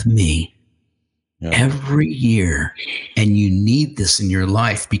meet with me every year. And you need this in your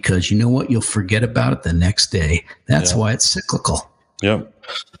life because you know what? You'll forget about it the next day. That's why it's cyclical. Yep.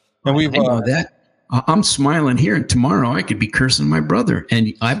 And we know that. I'm smiling here, and tomorrow I could be cursing my brother.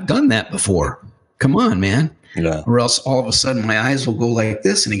 And I've done that before. Come on, man. Yeah. Or else all of a sudden my eyes will go like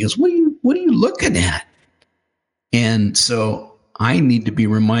this. And he goes, what are you looking at? And so I need to be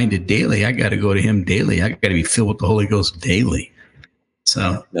reminded daily. I got to go to him daily. I got to be filled with the Holy Ghost daily.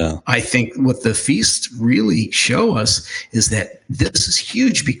 So I think what the feasts really show us is that this is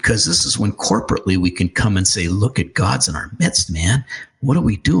huge, because this is when corporately we can come and say, look at God's in our midst, man. What are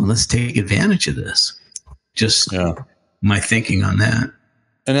we doing? Let's take advantage of this. Just my thinking on that.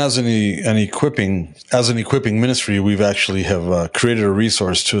 And as an equipping ministry, we've actually have created a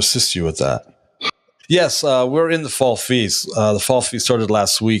resource to assist you with that. Yes, we're in the fall feast. The fall feast started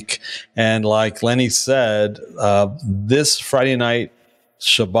last week. And like Lenny said, this Friday night,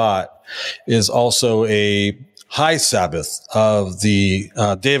 Shabbat, is also a high Sabbath of the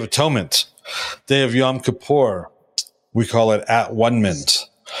Day of Atonement, Day of Yom Kippur. We call it At One Mint.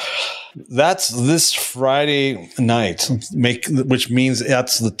 That's this Friday night, which means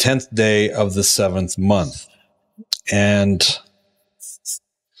that's the 10th day of the 7th month. And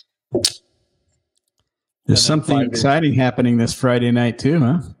there's something exciting happening this Friday night too,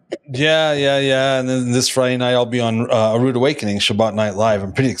 huh? Yeah. And then this Friday night, I'll be on A Rude Awakening, Shabbat Night Live.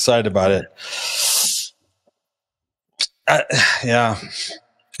 I'm pretty excited about it. Yeah.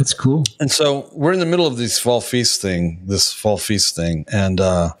 It's cool. And so we're in the middle of this fall feast thing. And,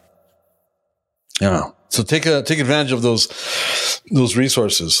 yeah. So take advantage of those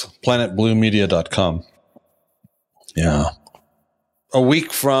resources. planetbluemedia.com. Yeah. A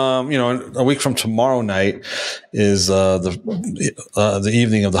week from tomorrow night is the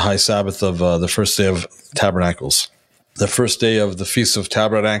evening of the high Sabbath of the first day of Tabernacles, the first day of the Feast of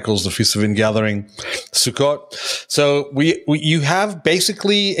Tabernacles, the Feast of Ingathering, Sukkot. So you have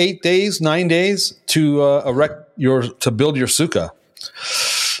basically 9 days to build your sukkah.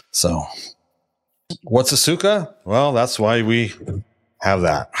 So what's a sukkah? Well, that's why we have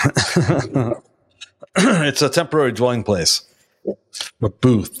that. It's a temporary dwelling place. A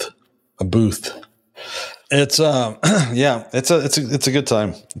booth. It's it's a good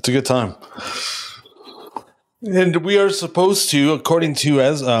time. It's a good time. And we are supposed to, according to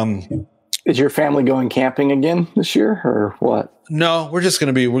is your family going camping again this year or what? No, we're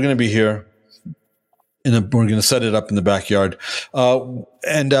going to be here. We're going to set it up in the backyard.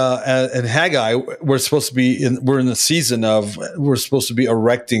 And Haggai, we're supposed to be we're in the season we're supposed to be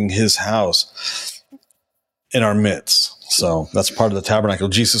erecting his house in our midst. So that's part of the tabernacle.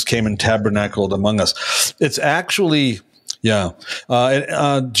 Jesus came and tabernacled among us. It's actually,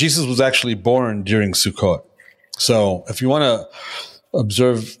 Jesus was actually born during Sukkot. So if you want to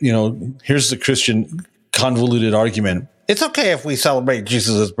observe, here's the Christian convoluted argument. It's okay if we celebrate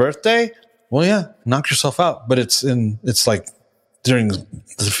Jesus' birthday. Well, yeah, knock yourself out. But it's like during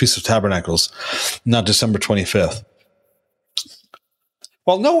the Feast of Tabernacles, not December 25th.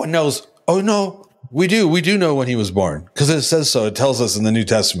 Well, no one knows. Oh, no. We do know when he was born because it says so. It tells us in the New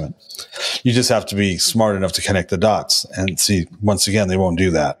Testament. You just have to be smart enough to connect the dots and see. Once again, they won't do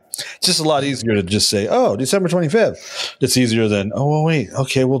that. It's just a lot easier to just say, "Oh, December 25th." It's easier than, "Oh, well, wait,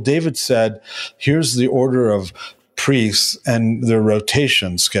 okay." Well, David said, "Here's the order of priests and their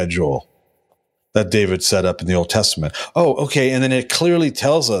rotation schedule that David set up in the Old Testament." Oh, okay, and then it clearly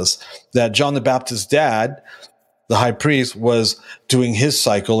tells us that John the Baptist's dad, the high priest, was doing his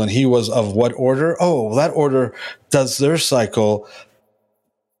cycle, and he was of what order? Oh, that order does their cycle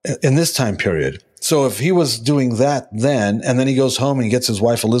in this time period. So if he was doing that then, and then he goes home and gets his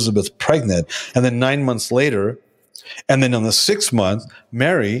wife Elizabeth pregnant, and then 9 months later, and then on the 6th month,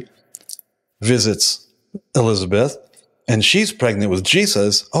 Mary visits Elizabeth, and she's pregnant with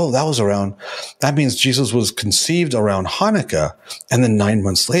Jesus. Oh, that means Jesus was conceived around Hanukkah, and then 9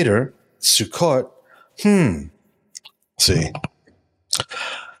 months later, Sukkot. See,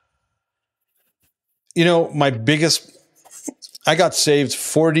 I got saved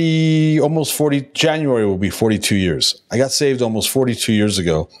January will be 42 years. I got saved almost 42 years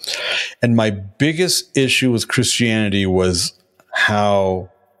ago. And my biggest issue with Christianity was how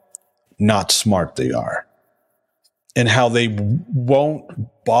not smart they are and how they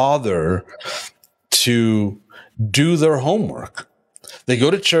won't bother to do their homework. They go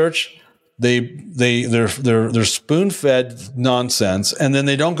to church. They're spoon-fed nonsense, and then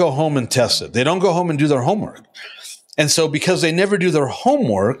they don't go home and test it. They don't go home and do their homework. And so because they never do their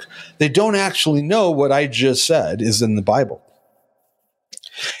homework, they don't actually know what I just said is in the Bible.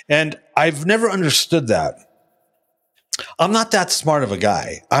 And I've never understood that. I'm not that smart of a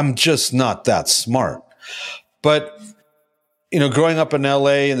guy. I'm just not that smart. But growing up in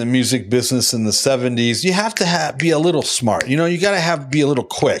LA in the music business in the 70s, you have to be a little smart. You got to be a little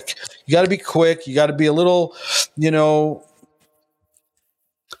quick. You got to be quick. You got to be a little,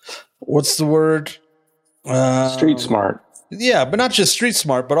 what's the word? Street smart. Yeah, but not just street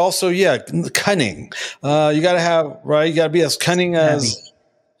smart, but also, cunning. You got to have, right? You got to be as cunning as...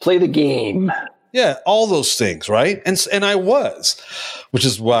 Play the game. Yeah, all those things, right? And I was, which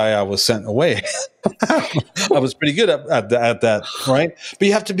is why I was sent away. I was pretty good at that, right? But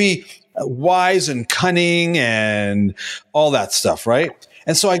you have to be wise and cunning and all that stuff, right?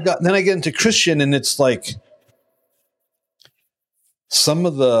 And so I get into Christian, and it's like some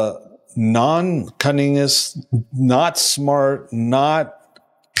of the non-cunningest, not smart, not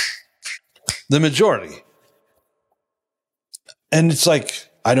the majority. And it's like,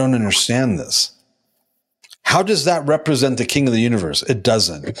 I don't understand this. How does that represent the king of the universe? It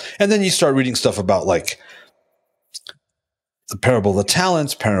doesn't. And then you start reading stuff about like the parable of the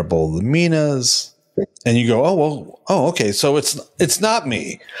talents, parable of the minas, and you go, okay. So it's not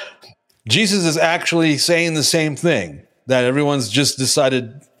me. Jesus is actually saying the same thing that everyone's just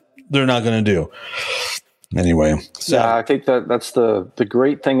decided they're not going to do. Anyway. So. Yeah, I think that's the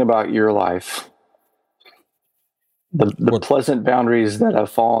great thing about your life. The pleasant boundaries that have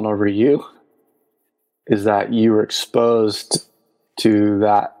fallen over you is that you were exposed to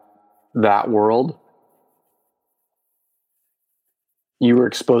that world. You were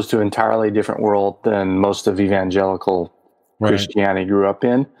exposed to an entirely different world than most of evangelical Christianity grew up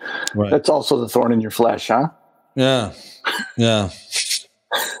in. Right. That's also the thorn in your flesh, huh? Yeah. Yeah.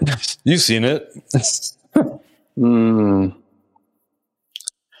 You've seen it.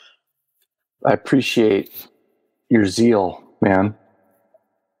 I appreciate your zeal, man.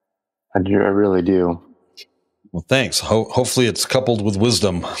 I really do. Well, thanks. Hopefully it's coupled with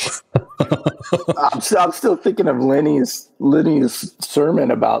wisdom. I'm still thinking of Lenny's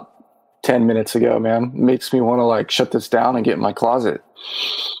sermon about 10 minutes ago, man. It makes me want to like shut this down and get in my closet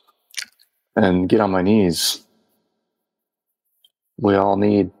and get on my knees. We all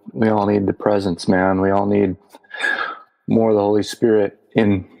need the presence, man. We all need more of the Holy Spirit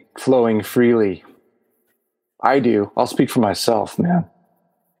in flowing freely. I do. I'll speak for myself, man.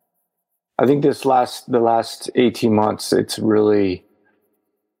 I think the last 18 months, it's really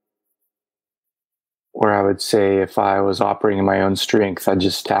where I would say if I was operating in my own strength, I'd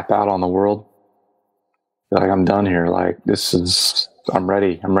just tap out on the world. Like, I'm done here. Like, I'm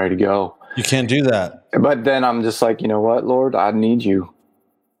ready. I'm ready to go. You can't do that. But then I'm just like, you know what, Lord, I need you.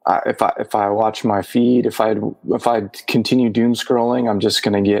 If I watch my feed, if I continue doom scrolling, I'm just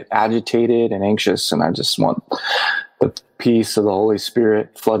going to get agitated and anxious, and I just want the peace of the Holy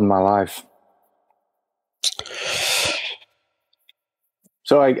Spirit flooding my life.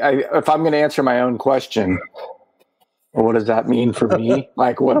 So if I'm going to answer my own question, what does that mean for me?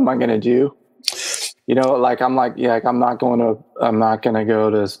 Like, what am I going to do? You know, like I'm not going to go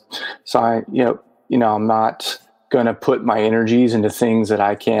to sign. I'm not going to put my energies into things that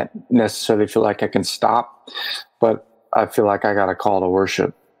I can't necessarily feel like I can stop, but I feel like I got a call to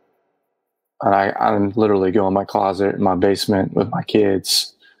worship. And I'm literally go in my closet in my basement with my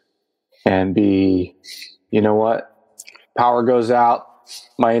kids and be, you know what? Power goes out.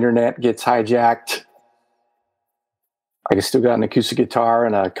 My internet gets hijacked. I still got an acoustic guitar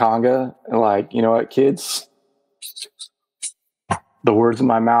and a conga. And like, you know what, kids? The words in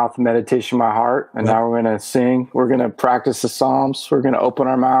my mouth, meditation in my heart. And now we're going to sing. We're going to practice the Psalms. We're going to open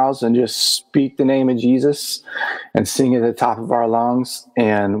our mouths and just speak the name of Jesus and sing at the top of our lungs.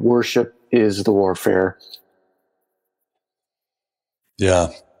 And worship is the warfare. Yeah.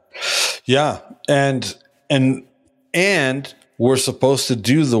 Yeah. And we're supposed to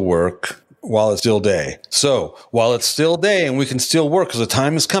do the work while it's still day. So while it's still day and we can still work, because the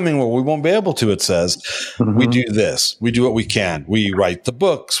time is coming where we won't be able to, it says, we do this. We do what we can. We write the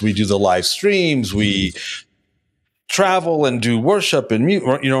books. We do the live streams. We travel and do worship and mute.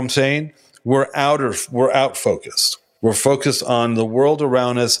 You know what I'm saying? We're out focused. We're focused on the world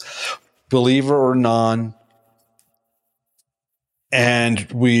around us, believer or non. And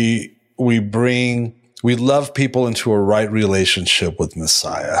we love people into a right relationship with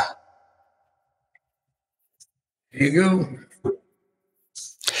Messiah. There you go.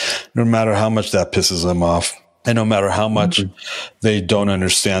 No matter how much that pisses them off, and no matter how much they don't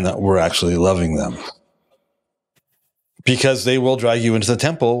understand that we're actually loving them. Because they will drag you into the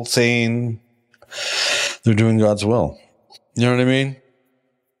temple saying they're doing God's will. You know what I mean?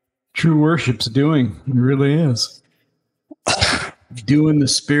 True worship's doing. It really is. Doing the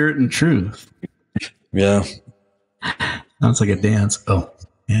spirit and truth. Yeah. Sounds like a dance. Oh,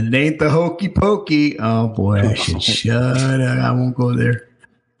 and it ain't the hokey pokey. Oh boy, I should shut up. I won't go there.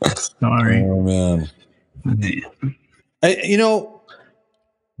 Sorry. Oh man.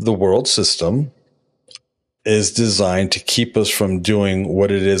 The world system is designed to keep us from doing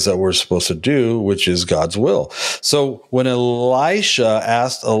what it is that we're supposed to do, which is God's will. So when Elisha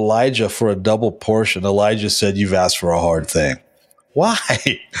asked Elijah for a double portion, Elijah said, "You've asked for a hard thing." Why?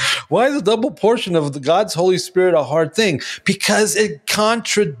 Why is a double portion of God's Holy Spirit a hard thing? Because it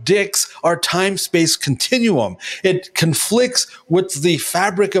contradicts our time-space continuum. It conflicts with the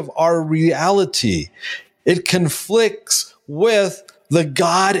fabric of our reality. It conflicts with the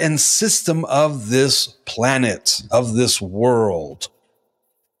God and system of this planet, of this world.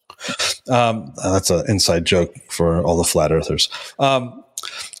 That's an inside joke for all the flat earthers.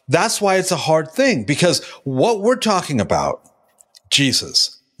 That's why it's a hard thing, because what we're talking about,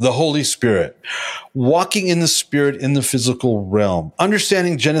 Jesus, the Holy Spirit, walking in the Spirit in the physical realm,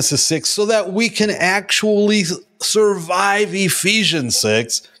 understanding Genesis 6 so that we can actually survive Ephesians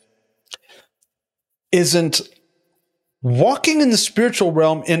 6, isn't walking in the spiritual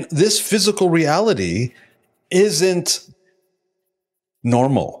realm in this physical reality isn't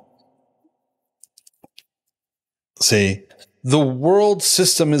normal. See, the world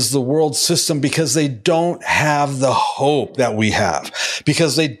system is the world system because they don't have the hope that we have,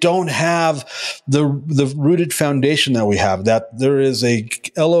 because they don't have the rooted foundation that we have, that there is a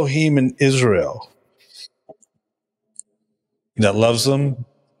Elohim in Israel that loves them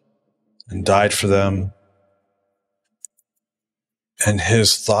and died for them. And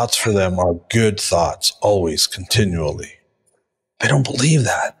his thoughts for them are good thoughts, always, continually. They don't believe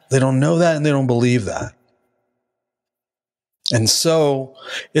that. They don't know that, and they don't believe that. And so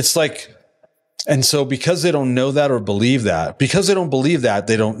it's like, and so because they don't know that or believe that, because they don't believe that,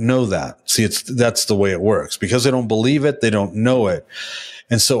 they don't know that. See, that's the way it works. Because they don't believe it, they don't know it.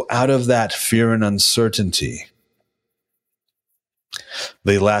 And so out of that fear and uncertainty,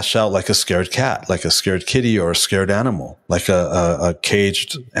 they lash out like a scared cat, like a scared kitty, or a scared animal, like a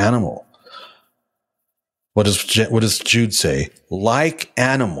caged animal. What does Jude say? Like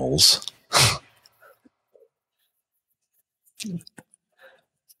animals.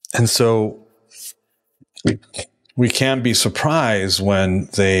 And so we can be surprised when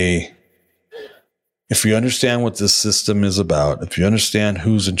if you understand what this system is about, if you understand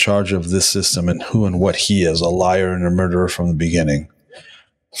who's in charge of this system and who and what he is, a liar and a murderer from the beginning,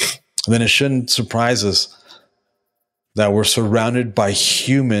 then it shouldn't surprise us that we're surrounded by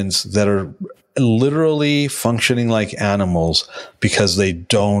humans that are literally functioning like animals because they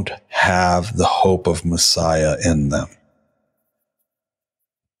don't have the hope of Messiah in them.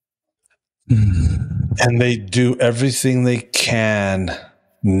 And they do everything they can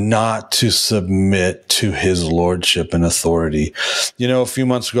not to submit to his lordship and authority. You know, a few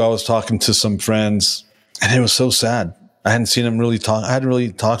months ago, I was talking to some friends, and it was so sad. I hadn't really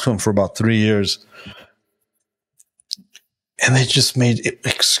talked to him for about 3 years. And they just made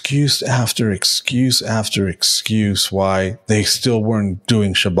excuse after excuse after excuse why they still weren't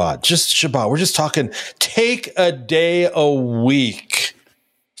doing Shabbat. Just Shabbat. We're just talking, take a day a week.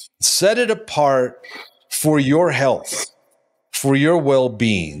 Set it apart for your health, for your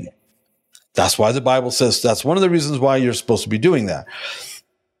well-being. That's why the Bible says that's one of the reasons why you're supposed to be doing that.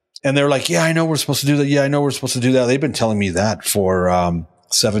 And they're like, yeah, I know we're supposed to do that. Yeah, I know we're supposed to do that. They've been telling me that for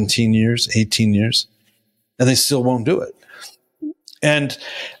 17 years, 18 years, and they still won't do it. And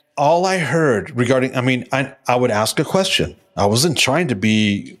all I heard regarding, I would ask a question. I wasn't trying to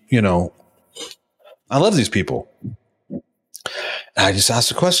be, I love these people. And I just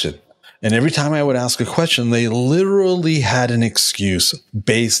asked a question. And every time I would ask a question, they literally had an excuse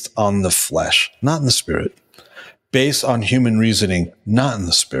based on the flesh, not in the spirit. Based on human reasoning, not in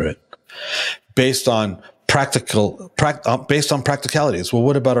the spirit. Based on practicalities. Well,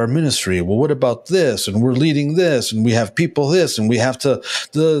 what about our ministry? Well, what about this? And we're leading this, and we have people this, and we have to,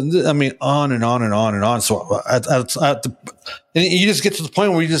 on and on and on and on. So and you just get to the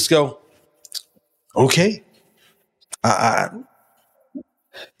point where you just go, okay.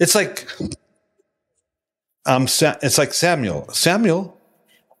 It's like Samuel. Samuel,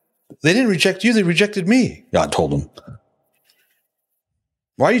 they didn't reject you, they rejected me, God told him.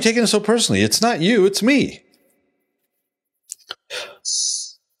 Why are you taking it so personally? It's not you, it's me.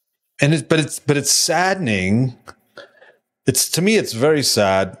 But it's saddening. To me, it's very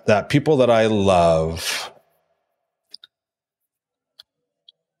sad that people that I love,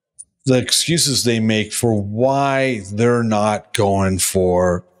 the excuses they make for why they're not going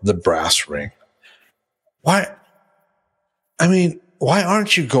for the brass ring. Why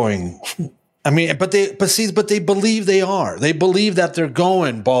aren't you going? But they believe they are. They believe that they're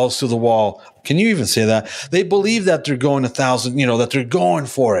going balls to the wall. Can you even say that? They believe that they're going 1,000, that they're going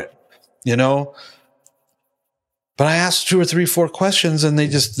for it, But I ask 2 or 3, 4 questions, and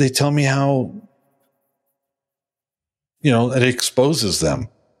they tell me how, it exposes them.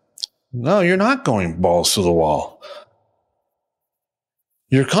 No, you're not going balls to the wall.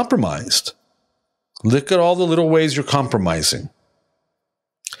 You're compromised. Look at all the little ways you're compromising.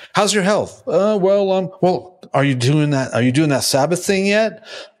 How's your health? Well, are you doing that? Are you doing that Sabbath thing yet?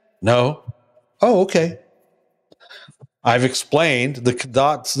 No. Oh, okay. I've explained the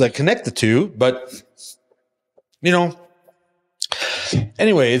dots that connect the two, but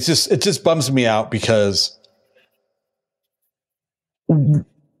anyway, it just bums me out because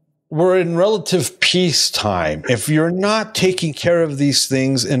we're in relative peacetime. If you're not taking care of these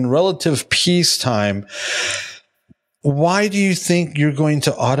things in relative peacetime, why do you think you're going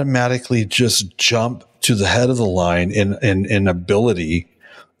to automatically just jump to the head of the line in ability?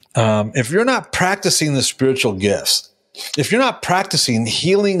 If you're not practicing the spiritual gifts, if you're not practicing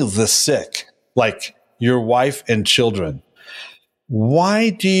healing the sick, like your wife and children, why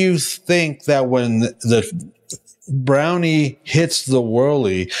do you think that when the brownie hits the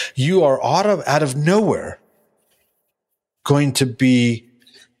whirly, you are out of nowhere going to be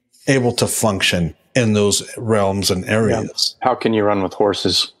able to function in those realms and areas? Yeah. How can you run with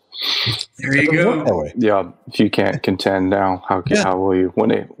horses? There you go. Yeah, if you can't contend now, how will you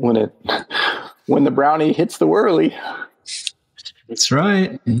when the brownie hits the whirly? That's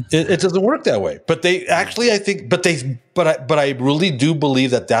right. It doesn't work that way. But they actually, I think, but I really do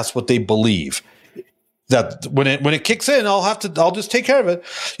believe that that's what they believe. That when it kicks in, I'll just take care of it.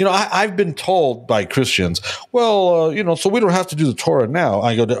 I've been told by Christians, well, so we don't have to do the Torah now.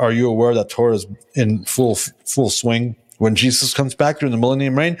 I go, are you aware that Torah is in full swing when Jesus comes back during the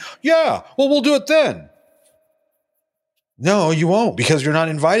millennium reign? Yeah, well, we'll do it then. No, you won't, because you're not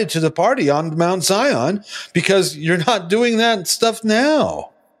invited to the party on Mount Zion, because you're not doing that stuff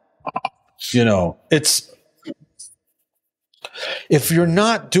now. If you're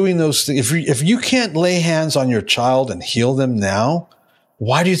not doing those things, if you can't lay hands on your child and heal them now,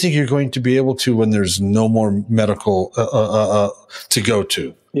 why do you think you're going to be able to when there's no more medical to go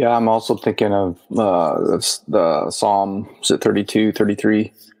to? Yeah, I'm also thinking of the Psalm, is it 32,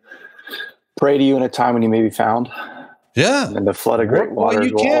 33? Pray to you in a time when you may be found. Yeah. And the flood of great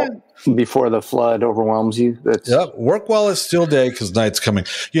waters before the flood overwhelms you. Work while it's still day, because night's coming.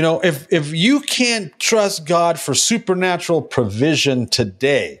 If you can't trust God for supernatural provision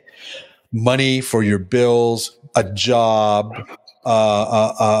today, money for your bills, a job,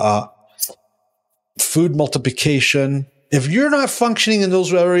 food multiplication, if you're not functioning in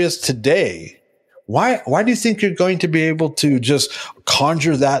those areas today, why do you think you're going to be able to just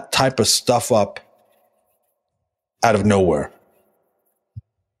conjure that type of stuff up out of nowhere?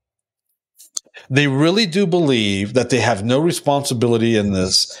 They really do believe that they have no responsibility in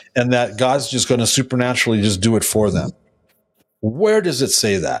this and that God's just going to supernaturally just do it for them. Where does it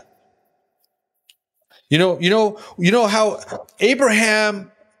say that? You know how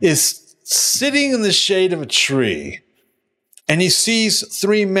Abraham is sitting in the shade of a tree and he sees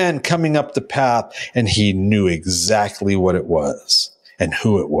three men coming up the path, and he knew exactly what it was and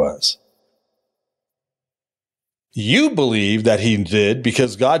who it was. You believe that he did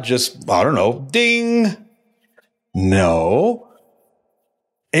because God just, I don't know, ding. No.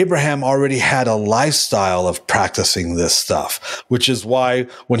 Abraham already had a lifestyle of practicing this stuff, which is why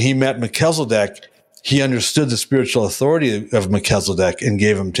when he met Melchizedek, he understood the spiritual authority of Melchizedek and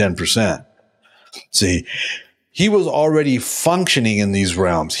gave him 10%. See, he was already functioning in these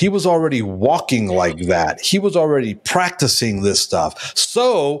realms. He was already walking like that. He was already practicing this stuff.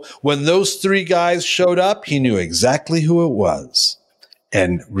 So when those three guys showed up, he knew exactly who it was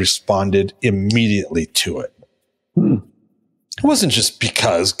and responded immediately to it. It wasn't just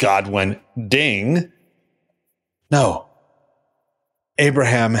because God went ding. No.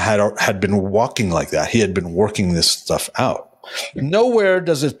 Abraham had been walking like that. He had been working this stuff out. Nowhere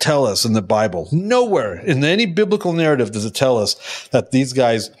does it tell us in the Bible, nowhere in any biblical narrative does it tell us that these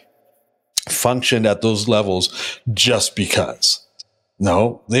guys functioned at those levels just because.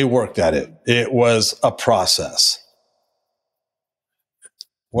 No, they worked at it. It was a process.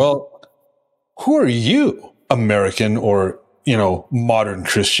 Well, who are you, American or, modern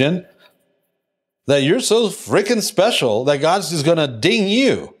Christian, that you're so freaking special that God's just going to ding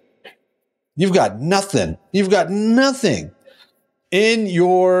you? You've got nothing. You've got nothing in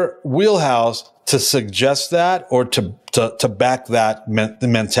your wheelhouse to suggest that or to back that the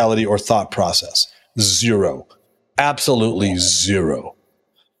mentality or thought process. Zero. Absolutely zero.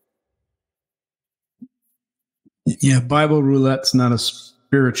 Yeah, Bible roulette's not a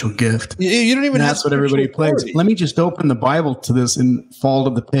spiritual gift. You don't even. That's what everybody plays. Let me just open the Bible to this and fall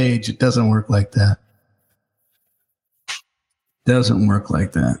to the page. It doesn't work like that. Doesn't work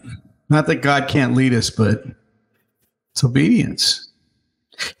like that. Not that God can't lead us, but it's obedience.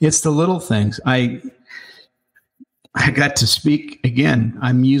 It's the little things. I got to speak again.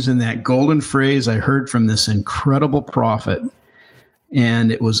 I'm using that golden phrase I heard from this incredible prophet,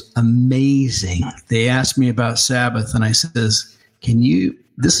 and it was amazing. They asked me about Sabbath, and I says,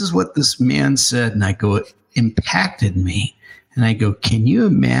 this is what this man said. And I go, it impacted me. And I go, can you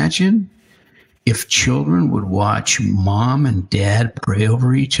imagine if children would watch mom and dad pray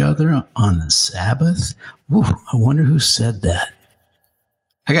over each other on the Sabbath? Ooh, I wonder who said that.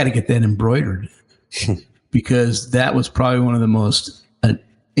 I got to get that embroidered because that was probably one of the most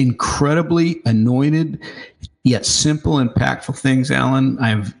incredibly anointed, yet simple, impactful things, Alan,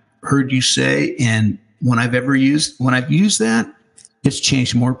 I've heard you say. And when I've used that, it's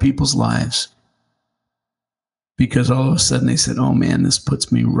changed more people's lives. Because all of a sudden they said, oh man, this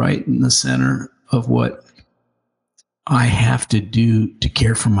puts me right in the center of what I have to do to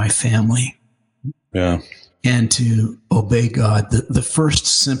care for my family. Yeah. And to obey God. The first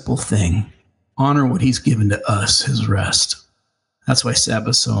simple thing, honor what he's given to us, his rest. That's why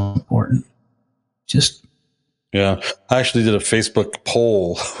Sabbath's so important. Yeah, I actually did a Facebook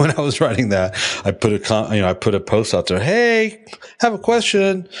poll when I was writing that. I put a post out there. Hey, have a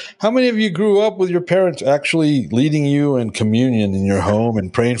question. How many of you grew up with your parents actually leading you in communion in your home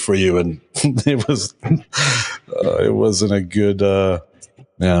and praying for you? And it wasn't a good.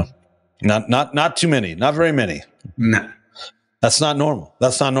 Not too many. Not very many. No. That's not normal.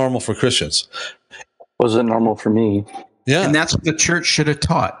 That's not normal for Christians. Wasn't normal for me. Yeah. And that's what the church should have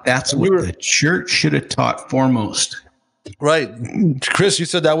taught. That's what the church should have taught foremost. Right. Chris, you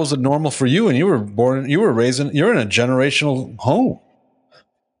said that was normal for you, and you're in a generational home.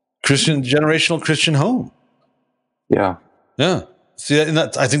 Generational Christian home. Yeah. Yeah. See, and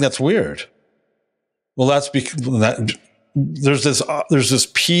I think that's weird. Well, that's because there's this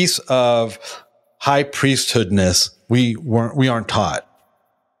piece of high priesthoodness we aren't taught.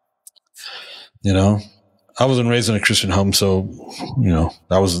 You know? I wasn't raised in a Christian home, so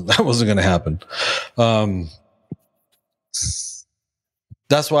that wasn't going to happen.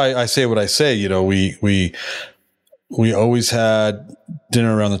 That's why I say what I say. We always had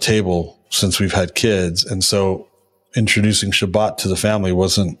dinner around the table since we've had kids, and so introducing Shabbat to the family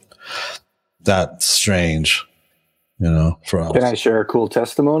wasn't that strange. For us. Can I share a cool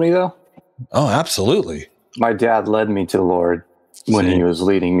testimony though? Oh, absolutely. My dad led me to the Lord when he was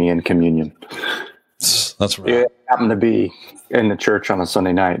leading me in communion. That's right. It happened to be in the church on a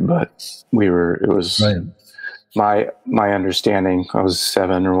Sunday night, but it was right. My understanding, I was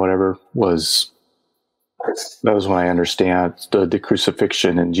 7 or whatever, that was when I understood the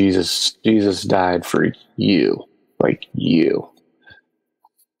crucifixion, and Jesus died for you, like you.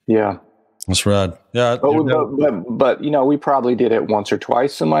 Yeah. That's rad. Yeah. But we probably did it once or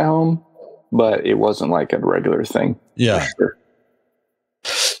twice in my home, but it wasn't like a regular thing. Yeah. For sure.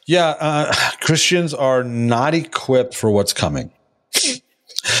 Yeah, Christians are not equipped for what's coming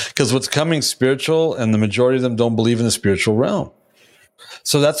because what's coming is spiritual, and the majority of them don't believe in the spiritual realm.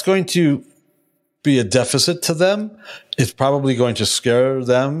 So that's going to be a deficit to them. It's probably going to scare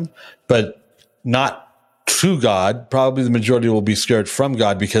them, but not to God. Probably the majority will be scared from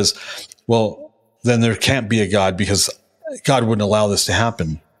God because, well, then there can't be a God because God wouldn't allow this to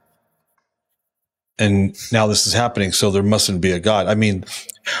happen. And now this is happening, so there mustn't be a God. I mean,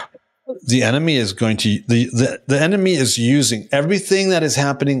 the enemy is going to the enemy is using everything that is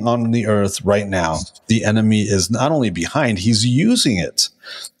happening on the earth right now. The enemy is not only behind, he's using it.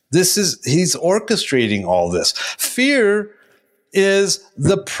 He's orchestrating all this. Fear is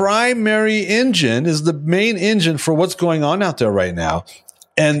the primary engine, is the main engine for what's going on out there right now.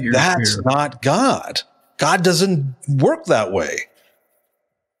 And that's not God. God doesn't work that way.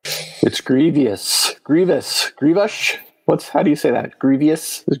 It's grievous. How do you say that?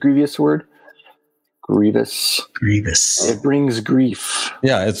 Grievous? Is grievous a word? Grievous. It brings grief.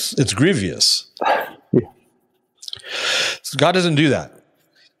 Yeah, it's grievous. Yeah. So God doesn't do that.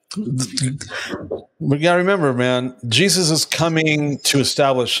 We got to remember, man, Jesus is coming to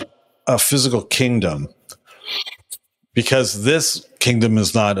establish a physical kingdom because this kingdom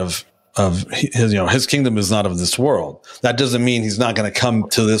is not of his kingdom is not of this world. That doesn't mean he's not going to come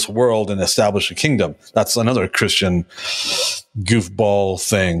to this world and establish a kingdom. That's another Christian goofball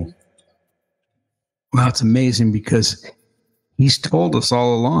thing. Well, it's amazing because he's told us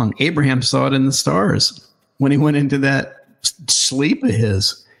all along. Abraham saw it in the stars when he went into that sleep of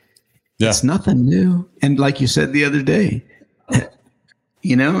his. Yeah. It's nothing new. And like you said the other day,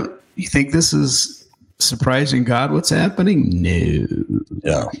 you think this is surprising God what's happening? No.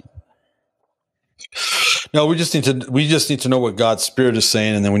 Yeah. No, we just need to know what God's Spirit is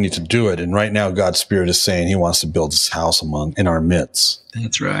saying, and then we need to do it. And right now, God's Spirit is saying He wants to build His house in our midst.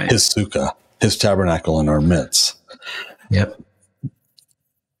 That's right. His sukkah, His tabernacle in our midst. Yep.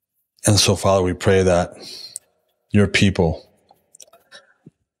 And so, Father, we pray that your people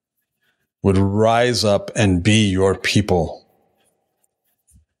would rise up and be your people.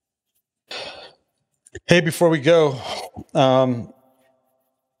 Hey, before we go,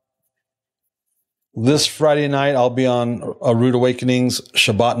 this Friday night, I'll be on A Rude Awakenings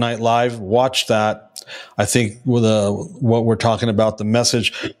Shabbat Night Live. Watch that. I think with what we're talking about, the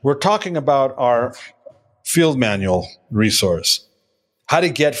message, we're talking about our field manual resource, how to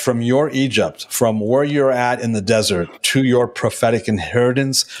get from your Egypt, from where you're at in the desert to your prophetic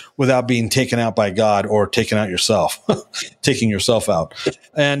inheritance without being taken out by God or taken out yourself, taking yourself out.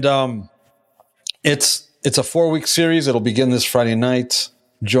 And it's a 4-week series. It'll begin this Friday night.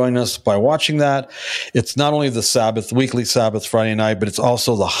 Join us by watching that. It's not only the Sabbath, weekly Sabbath Friday night, but it's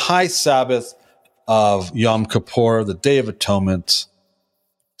also the high Sabbath of Yom Kippur, the Day of Atonement.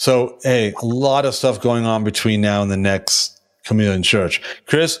 So, hey, a lot of stuff going on between now and the next Chameleon Church.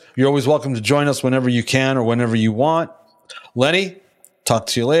 Chris, you're always welcome to join us whenever you can or whenever you want. Lenny, talk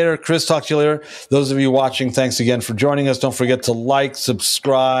to you later. Chris, talk to you later. Those of you watching, thanks again for joining us. Don't forget to like,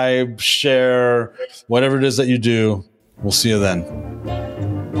 subscribe, share, whatever it is that you do. We'll see you then.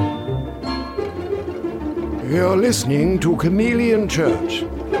 You're listening to Chameleon Church,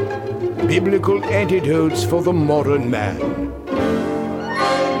 biblical antidotes for the modern man.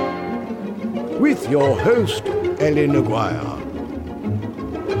 With your host, Ellen Aguirre.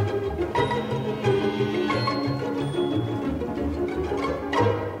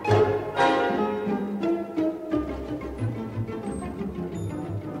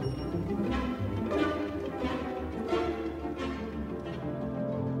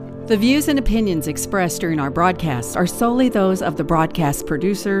 The views and opinions expressed during our broadcasts are solely those of the broadcast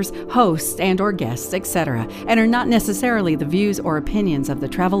producers, hosts, and/or guests, etc., and are not necessarily the views or opinions of the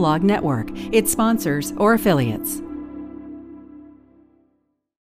Travelogue Network, its sponsors, or affiliates.